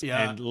face,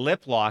 and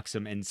lip locks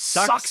him and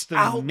sucks the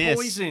out mist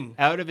poison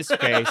out of his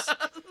face.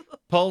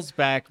 Pulls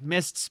back,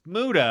 mists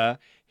Muta,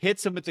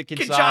 hits him with the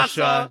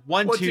Kinshasa.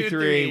 1, 2,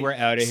 3, we're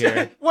out of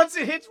here. Once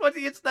he hits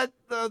that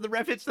the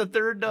ref hits the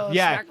third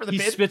smack for the he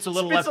pin. spits a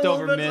little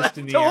leftover mist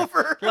in the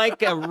leftover. air.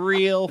 Like a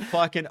real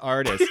fucking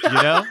artist, you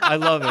know? I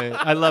love it.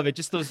 I love it.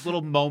 Just those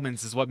little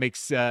moments is what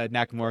makes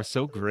Nakamura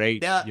so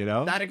great, you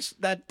know?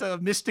 That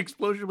mist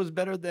explosion was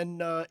better than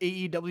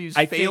AEW's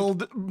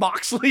failed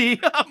Moxley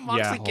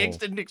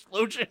Kingston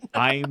explosion.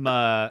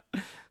 I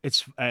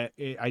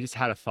just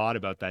had a thought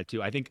about that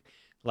too. I think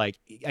like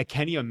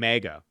Kenny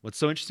Omega, what's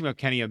so interesting about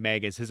Kenny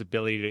Omega is his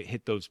ability to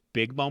hit those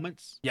big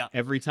moments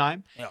every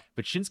time. Yeah.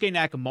 But Shinsuke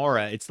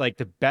Nakamura, it's like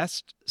the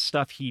best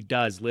stuff he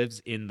does lives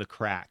in the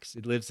cracks.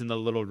 It lives in the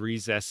little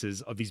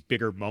recesses of these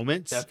bigger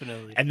moments.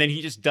 Definitely. And then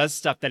he just does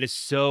stuff that is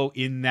so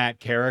in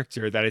that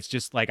character that it's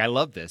just like, I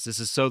love this. This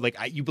is so like,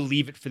 you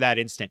believe it for that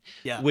instant.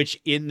 Yeah.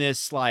 Which in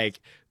this like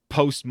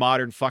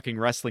postmodern fucking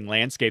wrestling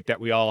landscape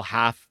that we all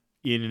half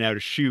in and out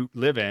of shoot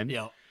live in.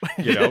 Yeah.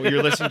 You know,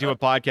 you're listening to a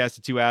podcast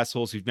of two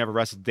assholes who've never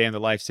wrestled a day in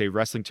their life say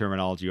wrestling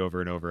terminology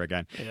over and over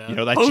again. Yeah. You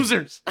know, that's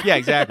posers. Yeah,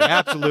 exactly.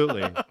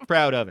 Absolutely.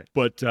 Proud of it.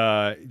 But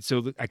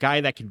so a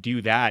guy that can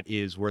do that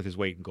is worth his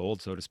weight in gold,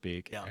 so to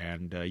speak. Yeah.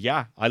 And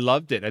I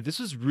loved it. This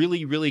was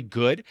really, really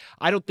good.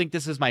 I don't think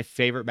this is my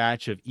favorite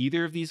match of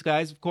either of these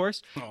guys, of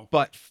course. Oh.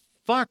 But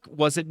fuck,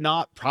 was it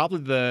not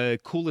probably the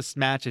coolest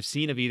match I've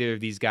seen of either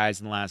of these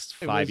guys in the last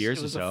 5 years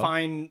or so? It was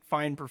a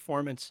fine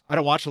performance. I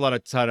don't watch a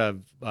ton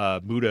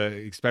of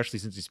Muta, especially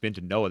since he's been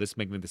to Noah. This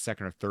may be the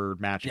second or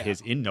third match of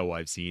his in Noah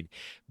I've seen.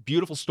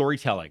 Beautiful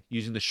storytelling,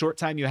 using the short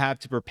time you have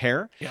to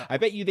prepare. Yeah. I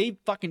bet you they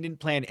fucking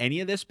didn't plan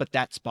any of this, but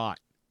that spot,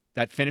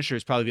 that finisher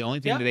is probably the only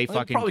thing that they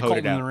fucking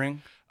coded out. In the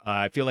ring.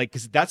 I feel like,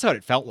 because that's how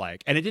it felt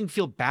like. And it didn't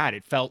feel bad.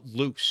 It felt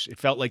loose. It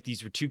felt like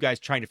these were two guys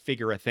trying to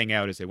figure a thing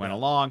out as they went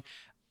along.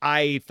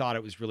 I thought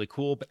it was really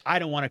cool, but I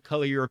don't want to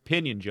color your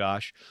opinion,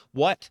 Josh.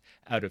 What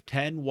out of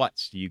 10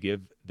 whats do you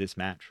give this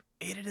match?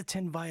 8 out of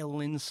 10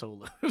 violin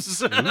solos.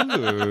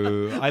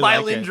 Ooh,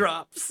 violin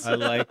drops. I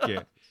like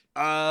it.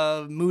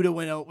 Muta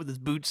went out with his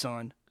boots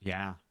on.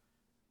 Yeah.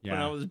 Went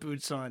out with his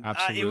boots on.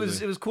 Absolutely.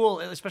 It was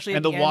cool, especially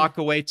and at the end. walk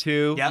away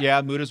too. Yep. Yeah,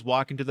 Muta's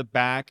walking to the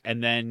back,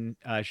 and then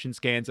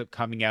Shinsuke ends up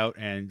coming out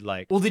and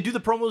like. Well, they do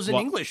the promos in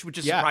English, which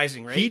is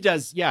surprising, right? He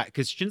does,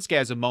 because Shinsuke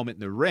has a moment in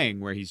the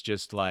ring where he's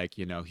just like,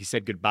 you know, he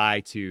said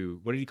goodbye to,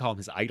 what did he call him,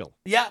 his idol?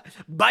 Yeah,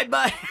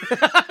 bye.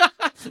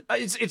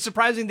 It's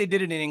surprising they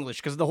did it in English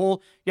because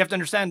you have to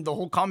understand the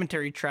whole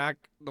commentary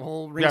track, the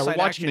whole ringside we're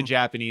watching action. the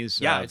Japanese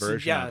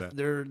version of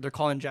it. They're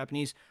calling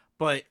Japanese,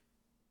 but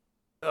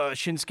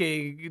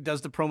Shinsuke does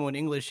the promo in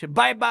English.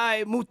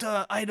 Bye,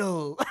 Muta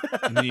idol.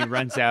 And then he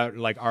runs out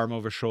like arm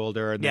over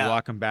shoulder, and they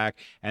walk him back.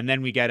 And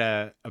then we get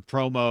a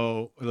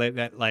promo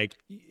that, like,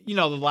 you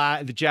know,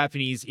 the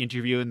Japanese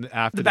interview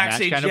after the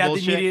backstage, match kind of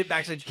bullshit. The immediate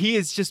backstage. He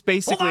is just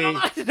basically. Hold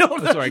on.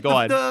 No, sorry, go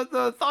on.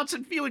 The thoughts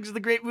and feelings of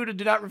the great Muta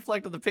do not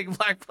reflect on the Pink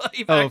Black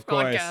Playback of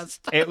course. podcast.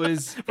 It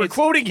was. We're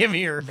quoting him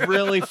here.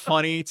 Really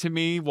funny to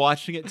me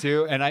watching it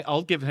too, and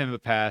I'll give him a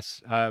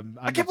pass. I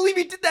can't believe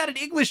he did that in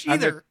English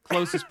either. I'm the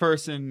closest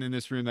person in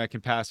this room that can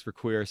pass for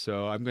queer,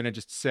 so I'm gonna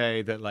just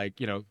say that, like,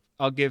 you know,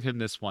 I'll give him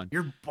this one.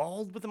 You're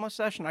bald with a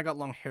mustache, and I got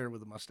long hair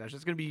with a mustache.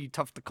 It's gonna be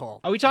tough to call.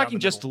 Are we talking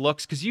just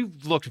looks? Because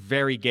you've looked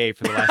very gay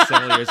for the last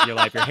several years of your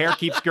life. Your hair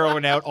keeps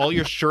growing out. All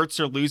your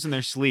shirts are losing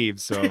their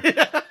sleeves. So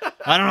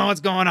I don't know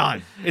what's going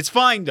on. It's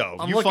fine though.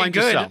 I'm you looking find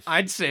good, yourself.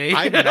 I'd say.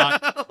 I'm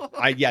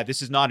not.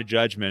 This is not a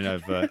judgment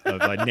of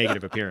a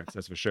negative appearance.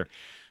 That's for sure.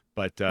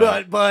 But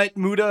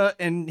Muta,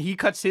 and he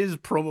cuts his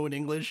promo in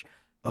English.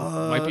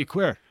 Might be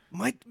queer.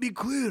 Might be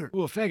queer.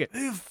 Ooh, a faggot.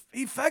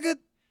 He faggot.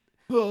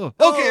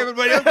 Okay,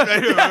 everybody.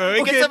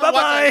 Okay,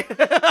 bye-bye.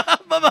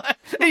 Bye-bye.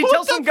 And he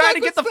tells some guy to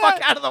get the fuck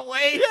out of the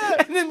way,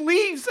 and then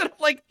leaves. And I'm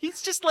like,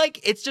 it's just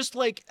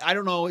like, I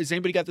don't know. Has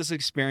anybody got this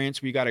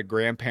experience where you got a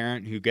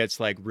grandparent who gets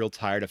like real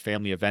tired of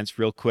family events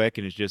real quick,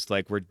 and it's just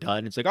like, we're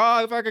done. It's like,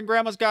 oh, fucking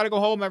grandma's got to go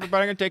home.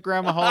 Everybody gonna take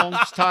grandma home.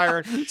 She's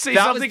tired. Say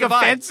something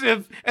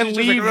offensive and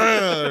leave.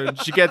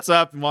 Like, she gets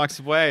up and walks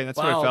away. And that's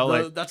what I felt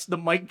like. That's the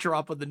mic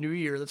drop of the new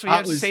year. That's what you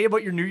have to say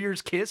about your New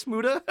Year's kiss,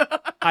 Muta.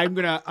 I'm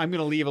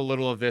gonna leave a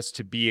little of this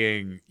to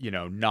being, you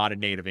know, not a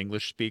native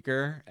English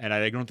speaker, and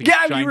I don't think.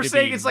 Yeah, you were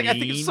saying it's like, I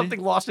think it's something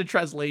lost in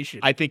translation.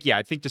 I think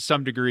to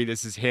some degree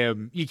this is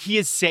him. He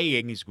is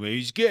saying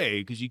he's gay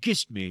because you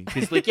kissed me.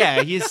 Because like,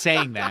 yeah, he is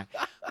saying that,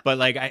 but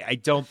like I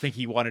don't think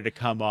he wanted to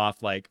come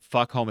off like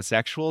fuck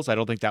homosexuals. I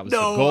don't think that was the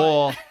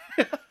goal.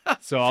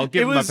 So I'll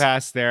give him a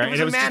pass there. And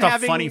it was just a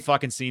funny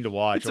fucking scene to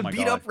watch. It's a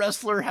beat up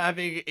wrestler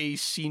having a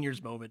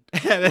seniors moment.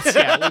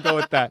 We'll go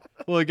with that.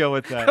 We'll go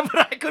with that.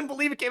 But I couldn't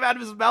believe it came out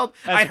of his mouth.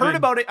 I heard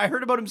about it. I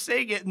heard about him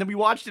saying it, and then we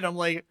watched it. I'm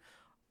like,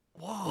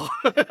 whoa.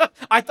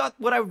 I thought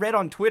what I read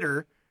on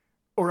Twitter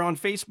or on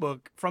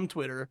Facebook from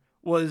Twitter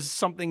was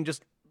something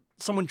just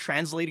someone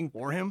translating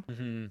for him.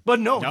 Mm-hmm. But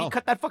no, he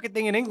cut that fucking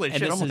thing in English.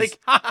 And I'm like,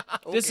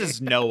 okay. This is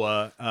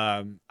Noah.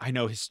 I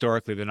know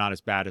historically they're not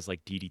as bad as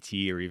like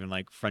DDT or even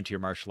like Frontier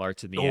Martial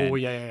Arts in the end.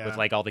 With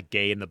like all the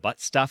gay in the butt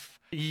stuff.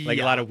 Like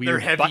a lot of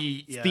weird butt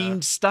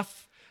themed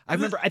stuff. I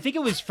think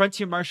it was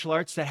Frontier Martial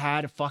Arts that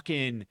had a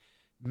fucking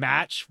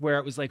match where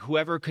it was like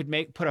whoever could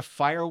make a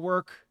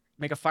firework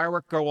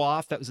go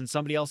off that was in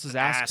somebody else's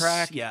ass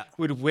crack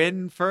would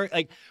win for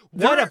like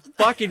what a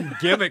fucking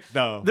gimmick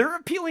though. They're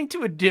appealing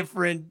to a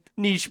different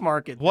niche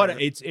market.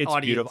 It's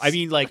beautiful. I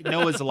mean, like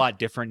Noah's a lot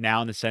different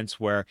now in the sense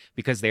where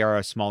because they are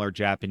a smaller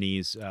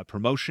Japanese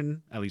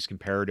promotion, at least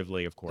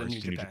comparatively, of course,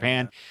 to New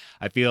Japan.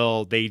 I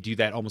feel they do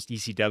that almost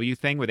ECW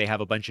thing where they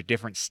have a bunch of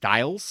different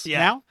styles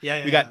now.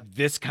 We got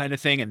this kind of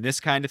thing and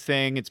this kind of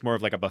thing. It's more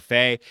of like a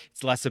buffet.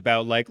 It's less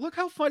about like, look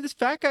how fun this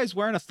fat guy's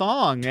wearing a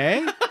thong,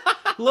 eh?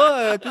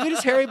 Look at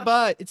his hairy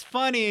butt. It's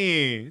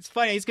funny.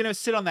 He's going to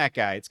sit on that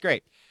guy. It's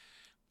great.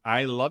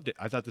 I loved it.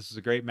 I thought this was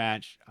a great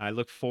match. I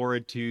look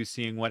forward to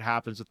seeing what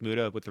happens with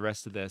Muta with the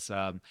rest of this.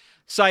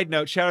 Side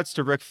note, shout outs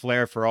to Ric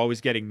Flair for always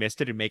getting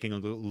misted and making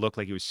him look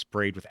like he was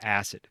sprayed with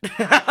acid.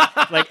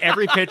 Like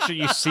every picture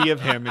you see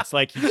of him, it's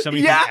like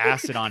somebody threw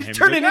acid on him.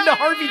 Turning into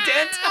Harvey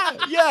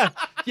Dent.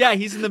 Yeah,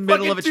 he's in the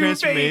middle of a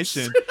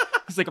transformation.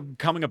 He's like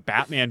becoming a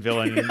Batman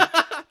villain in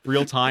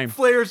real time.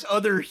 Flair's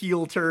other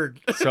heel turn.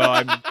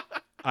 So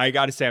I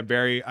got to say,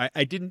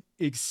 I didn't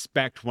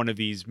expect one of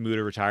these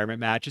Muta retirement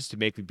matches to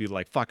make me be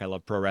like, fuck, I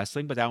love pro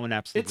wrestling, but that one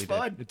absolutely did. It's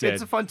fun.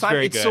 It's a fun time.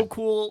 It's so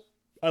cool.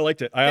 I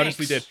liked it. I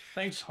honestly did.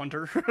 Thanks,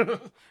 Hunter.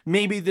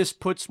 Maybe this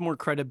puts more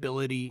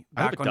credibility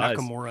back on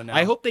Nakamura now.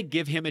 I hope they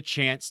give him a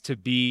chance to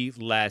be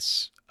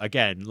less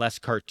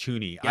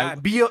cartoony. Yeah,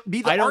 be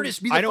the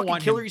artist, be the fucking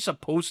killer he's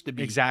supposed to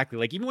be. Exactly.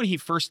 Like even when he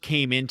first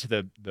came into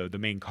the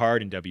main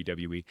card in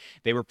WWE,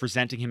 they were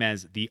presenting him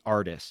as the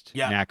artist,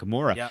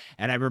 Nakamura. Yeah.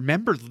 And I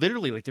remember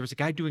literally like there was a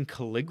guy doing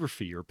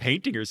calligraphy or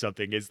painting or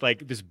something. It's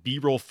like this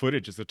B-roll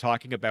footage as they're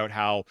talking about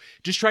how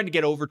just trying to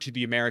get over to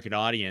the American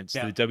audience,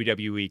 the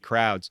WWE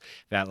crowds,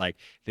 that like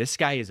this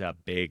guy is a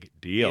big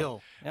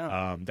deal.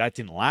 Yeah. That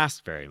didn't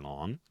last very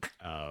long.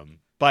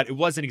 But it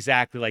wasn't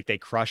exactly like they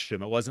crushed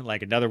him. It wasn't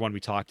like another one we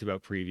talked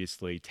about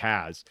previously,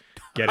 Taz,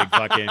 getting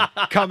fucking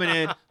coming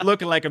in,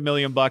 looking like $1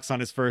 million on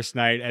his first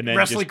night, and then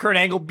wrestling Kurt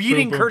Angle,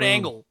 beating Kurt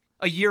Angle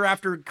a year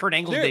after Kurt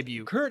Angle's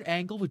debut. Kurt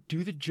Angle would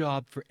do the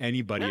job for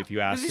anybody if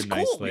you asked him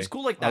nicely. He's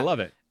cool like that. I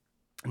love it.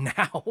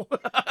 Now,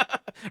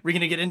 we're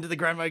gonna get into the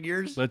grind my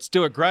gears. Let's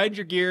do it. Grind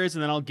your gears,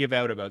 and then I'll give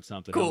out about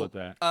something. Cool. How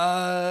about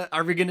that?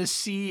 Are we gonna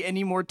see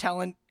any more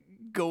talent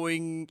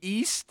going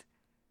east?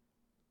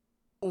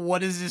 What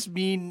does this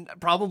mean?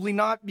 Probably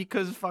not,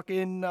 because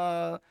fucking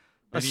a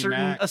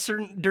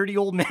certain dirty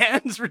old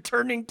man's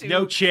returning to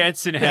no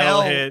chance in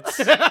hell hits.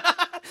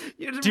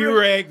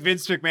 Do-rag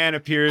Vince McMahon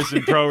appears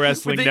in Pro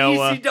Wrestling with the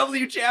Noah.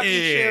 ECW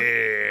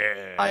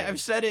championship.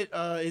 I've said it.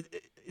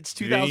 It's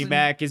 2000. Vinnie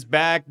Mac is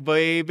back,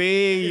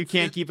 baby. You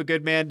can't keep a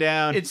good man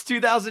down. It's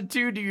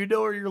 2002. Do you know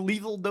where your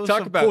lethal dose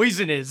of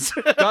poison is?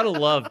 gotta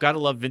love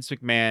Vince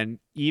McMahon,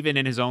 even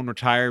in his own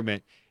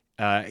retirement.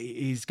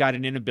 He's got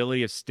an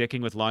inability of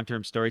sticking with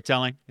long-term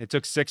storytelling. It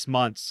took 6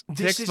 months.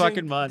 This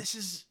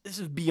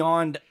is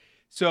beyond.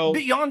 So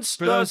beyond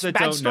for those that bad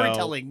don't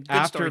storytelling. Know,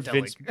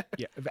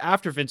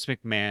 after Vince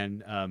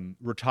McMahon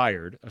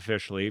retired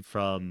officially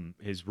from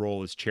his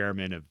role as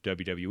chairman of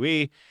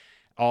WWE,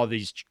 all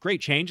these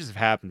great changes have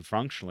happened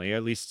functionally,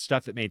 at least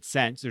stuff that made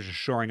sense. There's a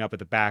shoring up at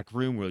the back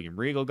room. William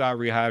Regal got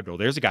rehired. Well,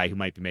 there's a guy who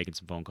might be making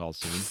some phone calls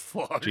soon.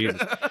 Fuck.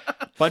 Jesus.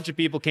 Bunch of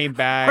people came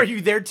back. Are you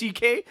there,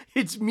 TK?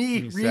 It's me,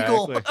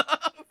 exactly. Regal.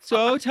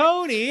 So,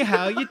 Tony,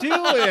 how you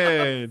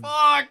doing?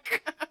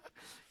 Fuck.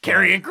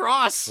 Karrion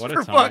Kross. What a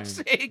for time. Fuck's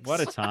sakes.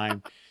 What a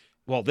time.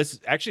 Well, there's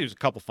a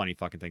couple funny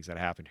fucking things that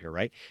happened here,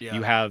 right? Yeah.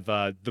 You have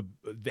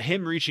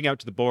him reaching out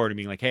to the board and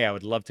being like, hey, I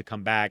would love to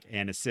come back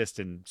and assist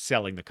in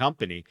selling the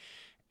company.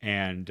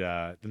 And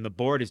then the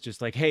board is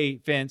just like, hey,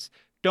 Vince,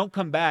 don't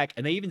come back.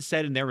 And they even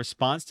said in their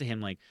response to him,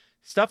 like,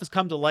 stuff has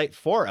come to light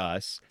for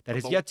us that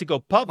has yet to go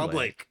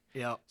public.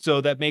 Yeah.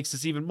 So that makes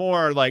us even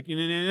more like, we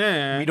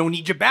don't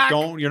need you back.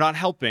 You're not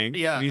helping.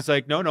 Yeah. And he's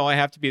like, no, I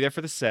have to be there for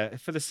the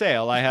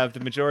sale. I have the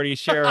majority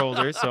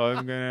shareholders, so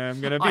I'm gonna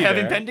be there. I have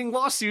impending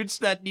lawsuits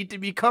that need to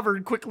be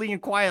covered quickly and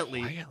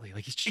quietly.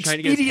 Like he's just trying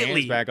to get his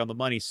hands back on the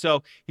money.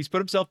 So he's put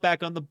himself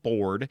back on the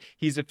board.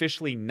 He's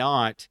officially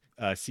not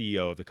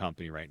CEO of the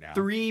company right now.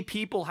 3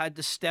 people had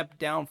to step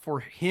down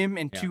for him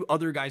and 2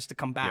 other guys to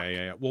come back.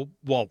 Yeah.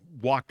 Well,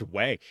 walked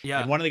away.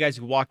 Yeah. And one of the guys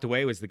who walked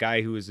away was the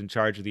guy who was in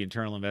charge of the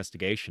internal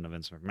investigation of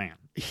Vince McMahon.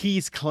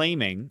 He's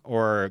claiming,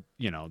 or,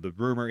 the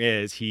rumor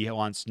is he's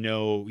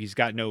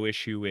got no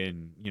issue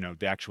in,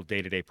 the actual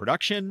day-to-day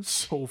production.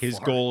 So His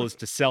far. goal is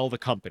to sell the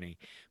company.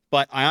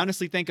 But I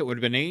honestly think it would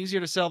have been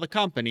easier to sell the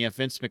company if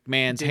Vince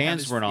McMahon's Didn't have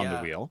hands his- weren't on the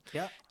yeah. wheel.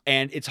 Yeah.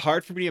 And it's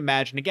hard for me to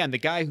imagine, again, the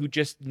guy who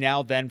just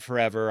now, then,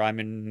 forever, I'm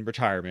in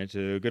retirement.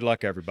 Good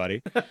luck,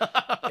 everybody.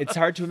 It's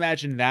hard to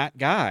imagine that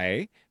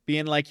guy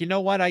being like, you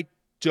know what? I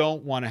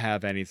don't want to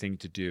have anything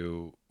to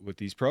do with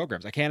these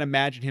programs. I can't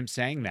imagine him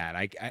saying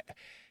that.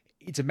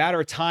 It's a matter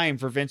of time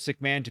for Vince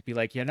McMahon to be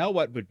like, you know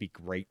what would be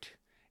great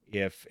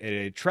if an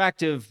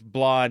attractive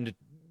blonde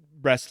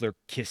wrestler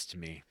kissed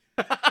me.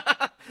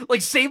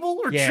 Like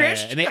Sable or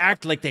Trish? And they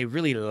act like they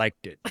really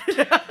liked it.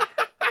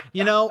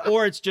 You know,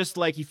 or it's just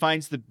like he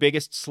finds the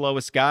biggest,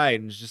 slowest guy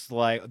and it's just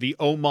like the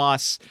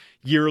Omos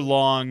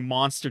year-long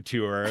monster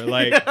tour.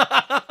 Like,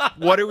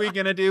 what are we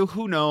going to do?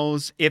 Who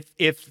knows? If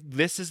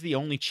this is the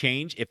only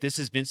change, if this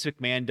is Vince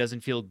McMahon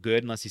doesn't feel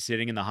good unless he's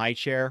sitting in the high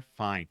chair,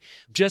 fine.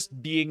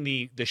 Just being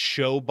the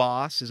show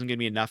boss isn't going to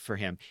be enough for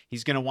him.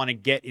 He's going to want to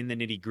get in the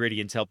nitty-gritty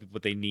and tell people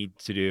what they need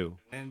to do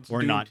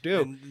or not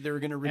do. And they're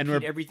going to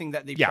repeat everything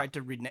that they tried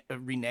to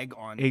renege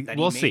on. That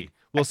We'll he see. made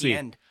We'll at the see.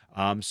 end.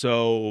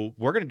 So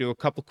we're going to do a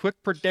couple quick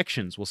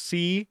predictions. We'll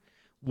see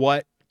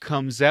what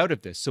comes out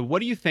of this. So what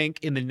do you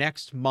think in the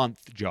next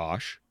month,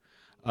 Josh,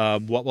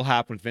 what will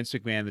happen with Vince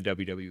McMahon and the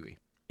WWE?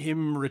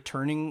 Him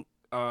returning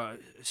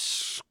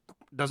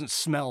doesn't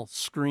smell,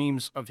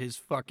 screams of his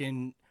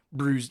fucking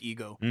bruised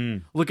ego.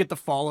 Look at the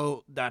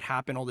follow that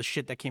happened, all the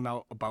shit that came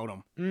out about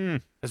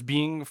him as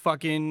being a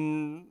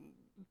fucking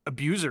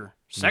abuser,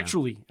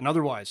 sexually and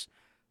otherwise.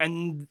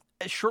 And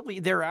shortly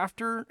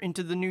thereafter,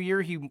 into the new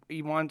year,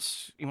 he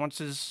wants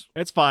his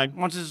It's fine.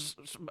 wants his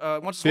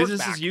Business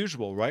back. as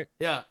usual, right?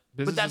 Yeah,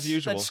 Business but as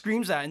usual. that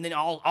screams that, and then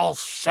I'll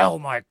sell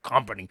my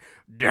company.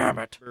 Damn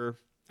it!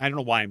 I don't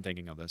know why I'm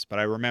thinking of this, but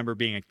I remember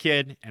being a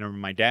kid and I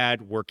remember my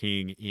dad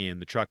working in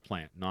the truck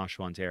plant in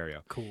Oshawa,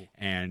 Ontario. Cool.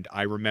 And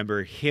I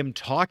remember him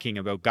talking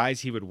about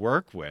guys he would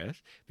work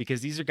with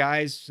because these are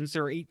guys, since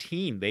they're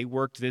 18, they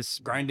worked this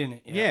Grinding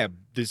it. yeah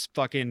this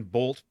fucking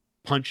bolt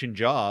punching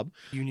job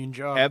Union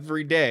job.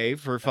 every day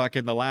for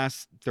fucking the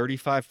last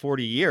 35,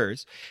 40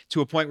 years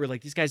to a point where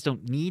like these guys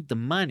don't need the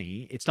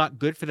money. It's not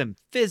good for them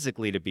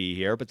physically to be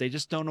here, but they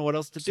just don't know what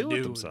else to do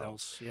with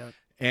themselves. Yeah.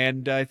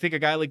 And I think a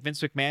guy like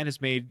Vince McMahon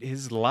has made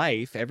his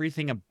life,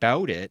 everything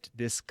about it,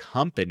 this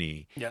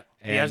company. Yeah.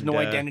 He has no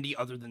identity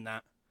other than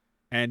that.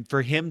 And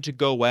for him to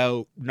go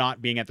out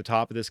not being at the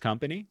top of this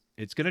company,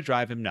 it's going to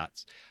drive him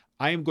nuts.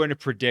 I am going to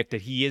predict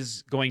that he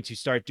is going to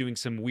start doing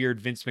some weird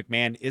Vince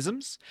McMahon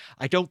isms.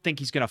 I don't think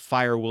he's going to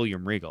fire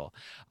William Regal.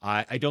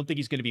 I don't think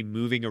he's going to be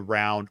moving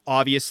around,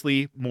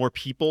 obviously, more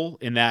people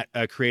in that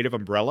creative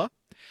umbrella.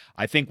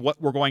 I think what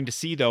we're going to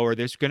see, though, are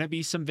there's going to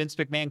be some Vince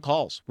McMahon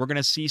calls. We're going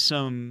to see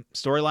some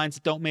storylines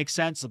that don't make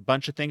sense. A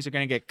bunch of things are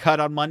going to get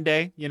cut on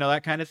Monday, you know,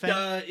 that kind of thing.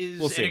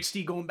 Is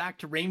NXT going back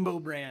to Rainbow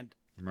Brand?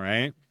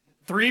 Right?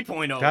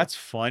 3.0. That's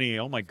funny.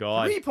 Oh my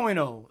God.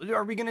 3.0.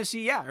 Are we going to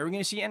see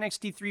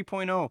NXT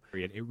 3.0?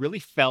 It really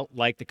felt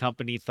like the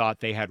company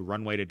thought they had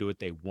runway to do what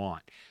they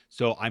want.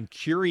 So I'm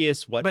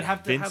curious what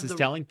Vince is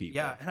telling people.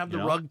 Yeah, and have the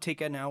rug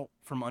taken out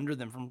from under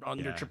them, from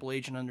under Triple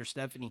H and under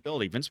Stephanie.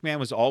 Vince McMahon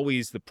was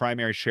always the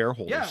primary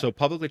shareholder. Yeah. So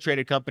publicly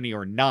traded company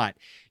or not,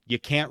 you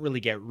can't really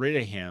get rid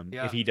of him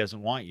if he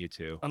doesn't want you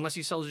to. Unless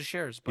he sells his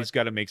shares. But he's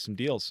got to make some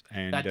deals.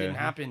 And that didn't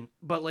happen.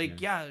 But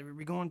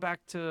we're going back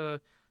to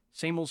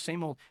same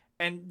old.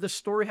 And the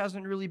story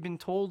hasn't really been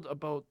told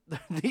about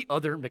the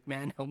other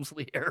McMahon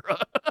Helmsley era.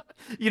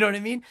 You know what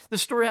I mean? The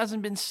story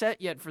hasn't been set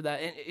yet for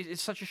that. And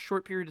it's such a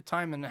short period of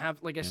time. And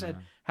like I said,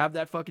 have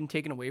that fucking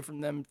taken away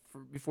from them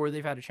before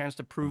they've had a chance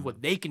to prove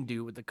what they can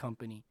do with the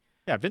company.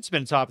 Yeah, Vince has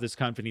been on top of this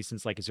company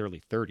since like his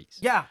early 30s.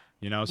 Yeah.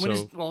 You know,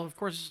 of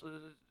course,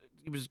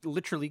 he was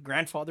literally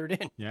grandfathered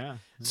in. Yeah.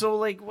 So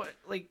like what?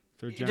 Like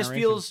Third it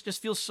generation.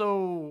 just feels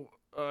so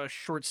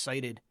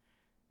short-sighted.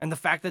 And the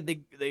fact that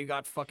they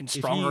got fucking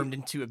strong-armed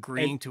into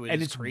agreeing to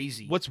it is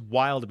crazy. What's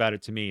wild about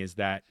it to me is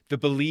that the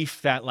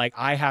belief that like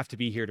I have to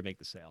be here to make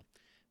the sale.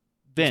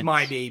 Vince, it's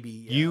my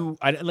baby. Yeah.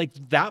 Like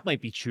that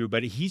might be true,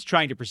 but he's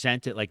trying to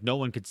present it like no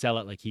one could sell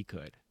it like he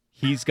could.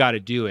 He's got to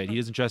do it. He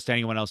doesn't trust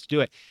anyone else to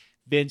do it.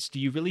 Vince, do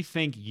you really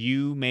think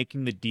you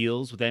making the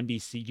deals with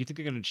NBC, do you think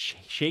they're going to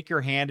shake your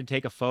hand and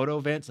take a photo,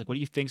 Vince? Like, what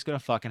do you think's going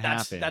to fucking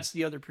happen? That's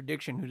the other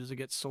prediction. Who does it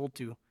get sold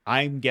to?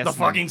 I'm guessing the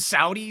fucking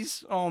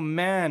Saudis. Oh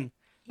man.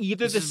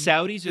 Either the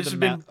Saudis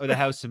or the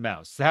House of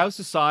Mouse. The House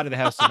of Saud or the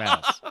House of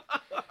Mouse.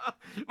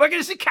 Am I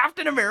going to see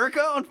Captain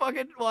America on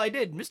fucking... Well, I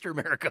did. Mr.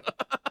 America.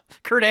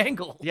 Kurt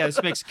Angle. Yeah,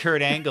 this makes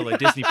Kurt Angle a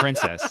Disney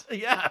princess.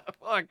 Yeah,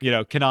 fuck. You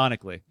know,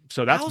 canonically.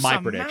 So that's House my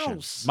of prediction.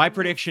 Mouse. My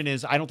prediction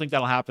is I don't think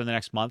that'll happen in the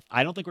next month.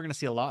 I don't think we're going to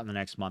see a lot in the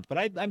next month, but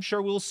I'm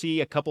sure we'll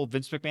see a couple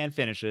Vince McMahon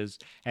finishes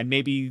and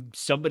maybe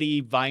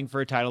somebody vying for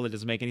a title that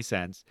doesn't make any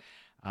sense.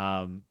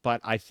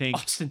 But I think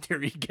Austin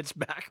Theory gets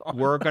back on.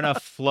 We're going to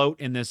float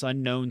in this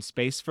unknown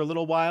space for a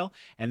little while.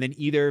 And then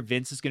either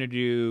Vince is going to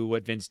do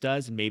what Vince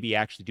does and maybe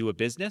actually do a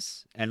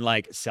business and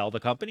like sell the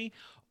company,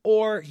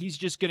 or he's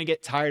just going to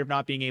get tired of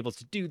not being able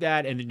to do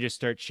that and then just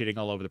start shitting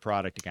all over the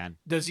product again.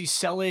 Does he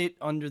sell it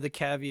under the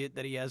caveat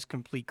that he has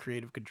complete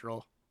creative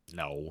control?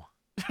 No.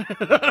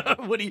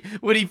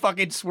 Would he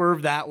fucking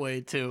swerve that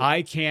way too?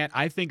 I can't.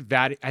 I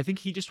think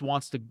he just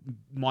wants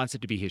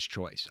it to be his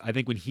choice. I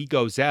think when he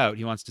goes out,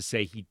 he wants to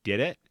say he did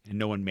it and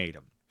no one made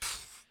him.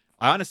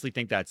 I honestly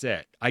think that's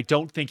it. I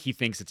don't think he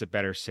thinks it's a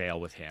better sale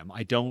with him.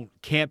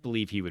 Can't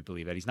believe he would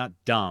believe it. He's not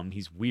dumb.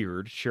 He's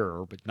weird,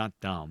 sure, but not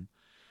dumb.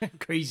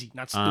 Crazy,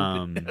 not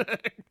stupid.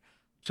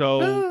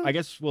 So I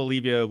guess we'll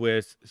leave you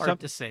with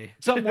Hard to say.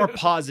 something more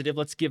positive.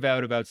 Let's give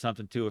out about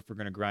something too if we're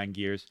gonna grind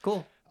gears.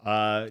 Cool.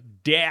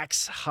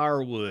 Dax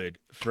Harwood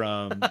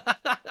from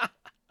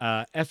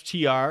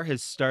FTR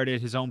has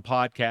started his own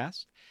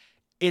podcast.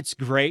 It's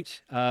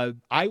great.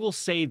 I will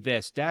say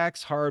this: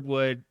 Dax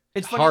Harwood.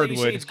 It's funny that you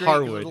say it's great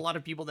because there's a lot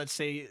of people that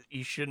say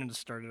you shouldn't have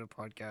started a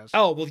podcast.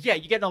 Oh, well, yeah,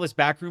 you getting all this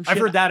backroom shit. I've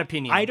heard that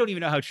opinion. I don't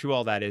even know how true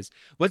all that is.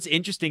 What's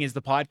interesting is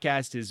the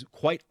podcast is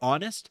quite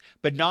honest,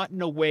 but not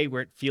in a way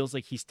where it feels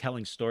like he's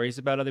telling stories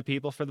about other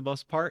people for the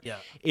most part. Yeah.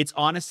 It's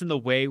honest in the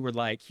way where,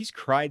 like, he's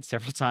cried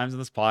several times on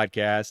this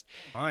podcast.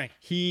 Why?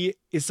 He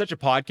is such a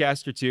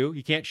podcaster, too.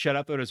 He can't shut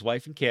up about his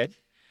wife and kid.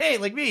 Hey,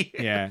 like me.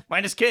 Yeah.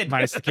 Minus kid.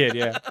 Minus the kid,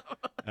 yeah.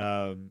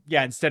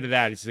 Yeah, instead of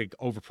that, it's like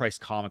overpriced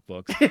comic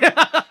books.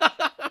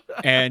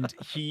 And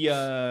he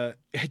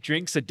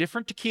drinks a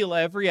different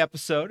tequila every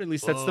episode. At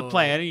least that's the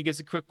plan. And he gives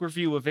a quick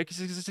review of it because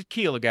he's a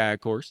tequila guy,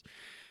 of course.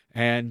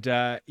 And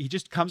he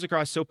just comes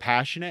across so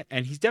passionate.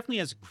 And he definitely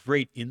has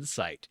great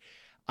insight.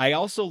 I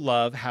also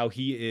love how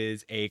he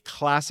is a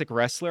classic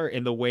wrestler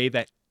in the way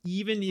that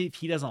even if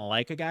he doesn't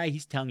like a guy,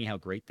 he's telling you how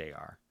great they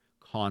are.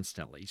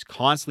 Constantly. He's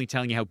constantly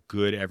telling you how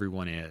good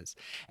everyone is.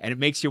 And it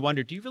makes you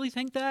wonder, do you really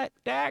think that,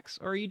 Dax?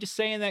 Or are you just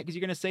saying that because you're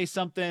going to say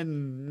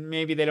something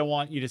maybe they don't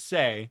want you to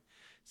say?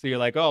 So you're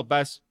like, oh,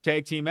 best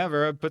tag team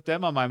ever. I'd put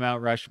them on my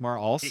Mount Rushmore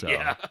also.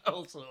 Yeah,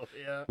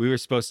 We were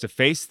supposed to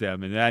face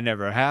them, and that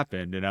never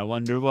happened, and I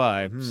wonder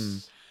why.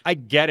 I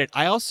get it.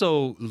 I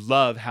also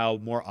love how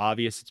more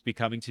obvious it's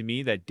becoming to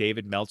me that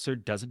David Meltzer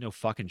doesn't know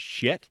fucking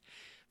shit.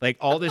 Like,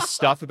 all this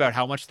stuff about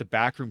how much the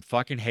backroom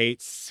fucking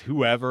hates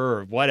whoever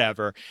or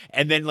whatever.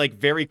 And then, like,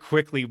 very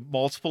quickly,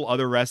 multiple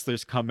other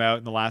wrestlers come out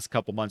in the last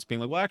couple months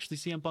being like, well, actually,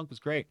 CM Punk was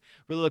great.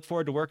 Really look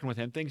forward to working with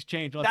him. Things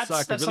changed. Well, it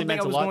sucked. It really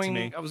meant a lot to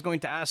me. I was going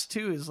to ask,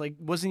 too, is, like,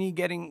 wasn't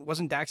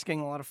Dax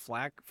getting a lot of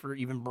flack for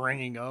even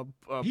bringing up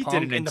He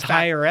Punk did an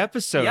entire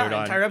episode. Yeah, an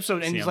entire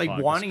episode. And CM he's, like,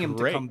 Punk. wanting him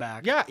to come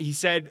back. Yeah, he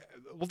said...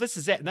 Well, this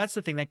is it. And that's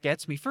the thing that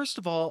gets me. First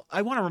of all,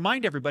 I want to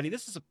remind everybody,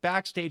 this is a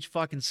backstage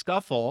fucking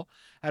scuffle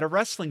at a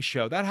wrestling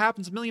show. That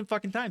happens a million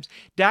fucking times.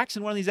 Dax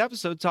in one of these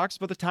episodes talks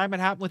about the time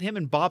it happened with him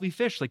and Bobby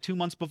Fish like 2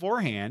 months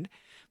beforehand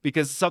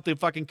because something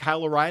fucking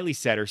Kyle O'Reilly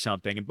said or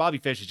something. And Bobby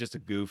Fish is just a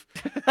goof,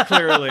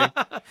 clearly.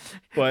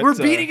 But we're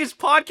beating his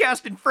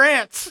podcast in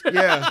France.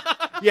 Yeah,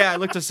 I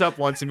looked us up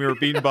once and we were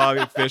beating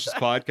Bobby Fish's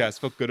podcast.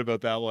 Felt good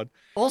about that one.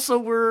 Also,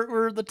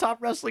 we're the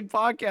top wrestling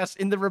podcast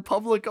in the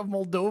Republic of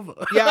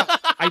Moldova. Yeah,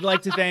 I'd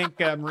like to thank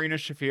Marina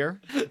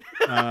Shafir.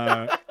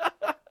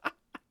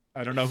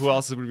 I don't know who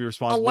else would be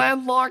responsible. A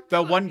landlocked.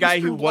 The one guy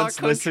who Eastern Bloc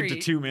once listened to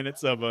country. 2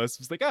 minutes of us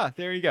was like,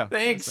 there you go.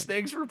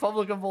 Thanks,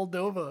 Republic of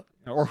Moldova.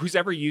 Or who's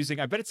ever using,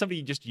 I bet it's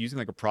somebody just using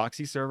like a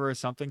proxy server or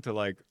something to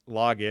like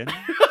log in.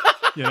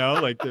 You know,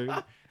 like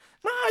No,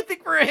 I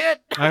think we're a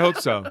hit. I hope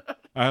so.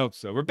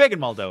 We're big in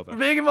Moldova. We're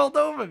big in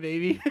Moldova,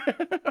 baby.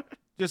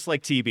 Just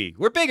like TB.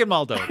 We're big in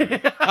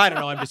Moldova. I don't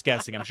know. I'm just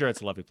guessing. I'm sure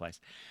it's a lovely place.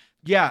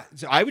 Yeah,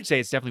 so I would say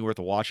it's definitely worth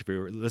a watch if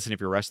you're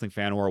a wrestling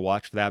fan, or a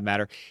watch for that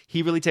matter.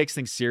 He really takes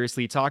things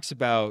seriously. He talks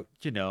about,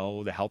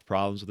 the health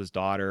problems with his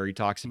daughter. He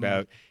talks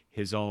about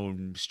his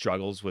own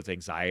struggles with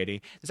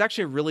anxiety. There's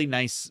actually a really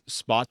nice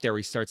spot there where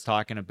he starts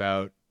talking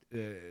about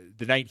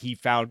the night he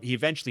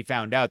eventually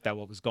found out that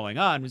what was going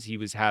on was he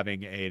was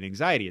having an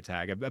anxiety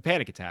attack, a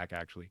panic attack,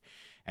 actually.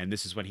 And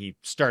this is when he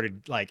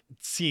started like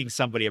seeing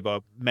somebody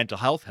about mental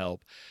health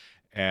help.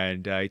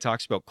 And he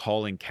talks about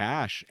calling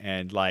Cash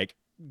and like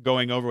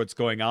going over what's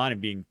going on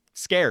and being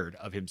scared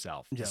of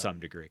himself to some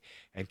degree.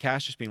 And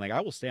Cash just being like,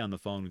 I will stay on the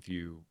phone with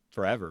you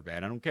forever,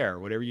 man. I don't care,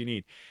 whatever you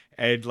need.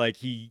 And like,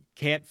 he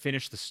can't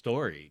finish the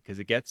story because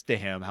it gets to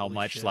him how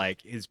much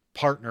like his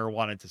partner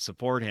wanted to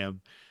support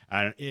him,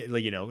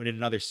 in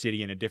another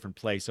city, in a different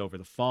place over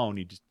the phone.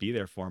 He'd just be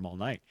there for him all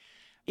night.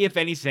 If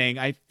anything,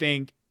 I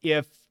think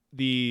if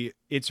the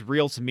 "it's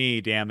real to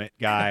me, damn it"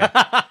 guy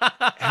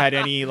had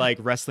any like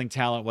wrestling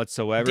talent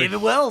whatsoever.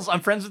 David Wells,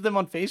 I'm friends with him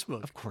on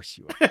Facebook. Of course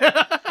you are.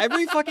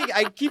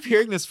 I keep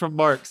hearing this from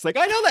Marks. Like,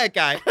 I know that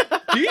guy.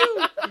 Do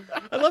you?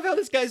 I love how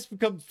this guy's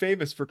become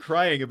famous for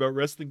crying about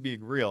wrestling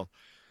being real.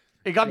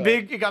 It got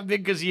big. It got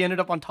big because he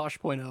ended up on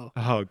Tosh.0.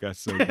 Oh, that's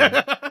so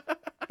good.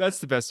 That's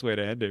the best way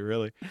to end it,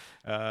 really.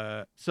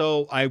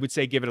 So I would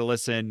say give it a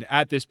listen.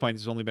 At this point,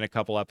 there's only been a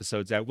couple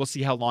episodes out. We'll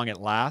see how long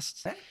it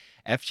lasts.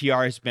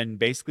 FTR has been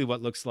basically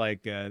what looks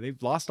like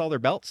they've lost all their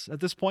belts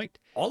at this point.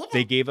 All of them?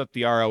 They gave up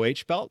the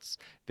ROH belts.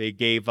 They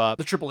gave up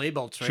the AAA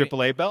belts, right?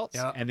 AAA belts,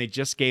 yeah. And they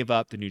just gave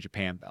up the New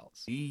Japan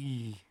belts.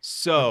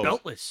 So they're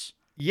beltless.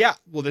 Yeah,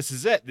 well, this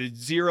is it. The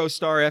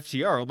 0-star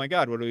FTR. Oh my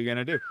God, what are we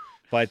gonna do?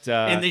 But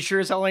and they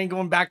sure as hell ain't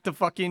going back to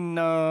fucking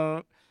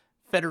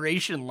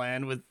Federation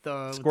land with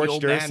the Scorched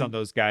old earth man. on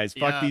those guys.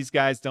 Yeah. Fuck these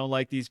guys. Don't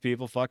like these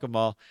people. Fuck them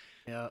all.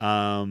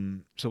 Yeah.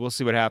 So we'll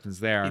see what happens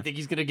there. You think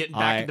he's gonna get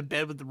back into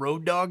bed with the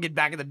road dog, get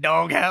back in the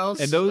doghouse?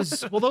 And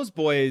those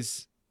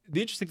boys,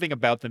 the interesting thing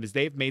about them is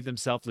they've made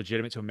themselves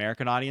legitimate to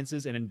American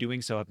audiences, and in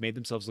doing so have made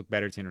themselves look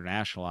better to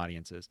international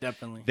audiences.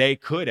 Definitely. They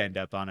could end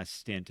up on a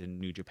stint in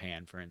New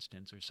Japan, for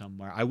instance, or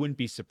somewhere. I wouldn't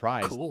be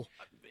surprised. Cool.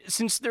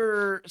 Since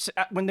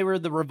when they were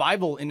the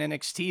revival in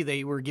NXT,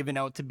 they were given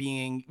out to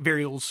being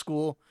very old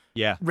school.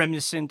 Yeah.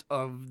 Reminiscent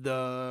of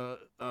the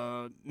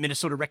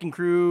Minnesota Wrecking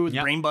Crew, the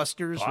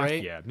Brainbusters,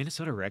 right? Yeah,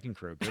 Minnesota Wrecking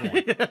Crew.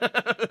 Good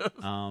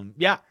one.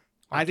 Yeah.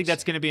 I think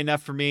that's going to be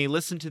enough for me.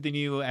 Listen to the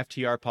new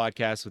FTR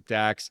podcast with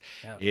Dax.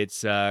 Yeah.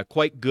 It's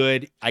quite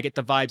good. I get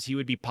the vibes he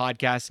would be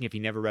podcasting if he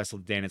never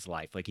wrestled a day in his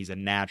life. Like, he's a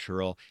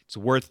natural. It's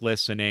worth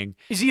listening.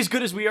 Is he as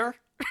good as we are?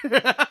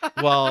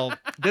 Well,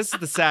 this is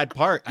the sad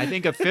part. I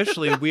think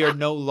officially we are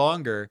no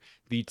longer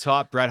the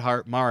top Bret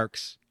Hart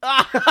marks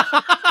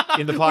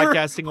in the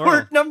podcasting world.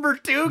 We're number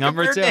two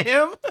compared to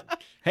him.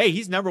 Hey,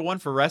 he's number one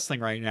for wrestling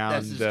right now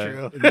in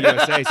the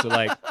USA. So,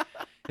 like,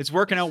 it's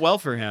working out well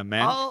for him,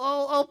 man.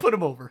 I'll put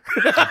him over.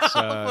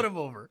 I'll put him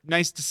over.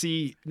 Nice to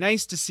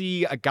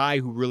see a guy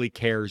who really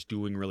cares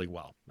doing really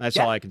well. That's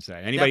all I can say.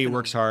 Anybody who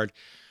works hard.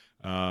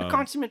 A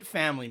consummate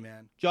family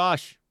man.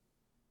 Josh,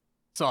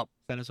 what's up?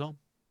 Send us home.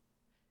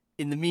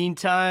 In the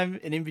meantime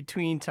and in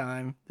between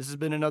time, this has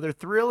been another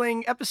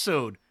thrilling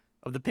episode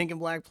of the Pink and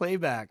Black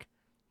Playback.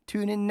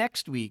 Tune in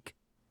next week.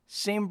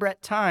 Same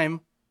Brett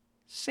time,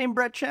 same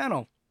Brett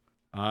channel.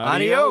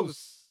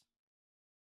 Adios.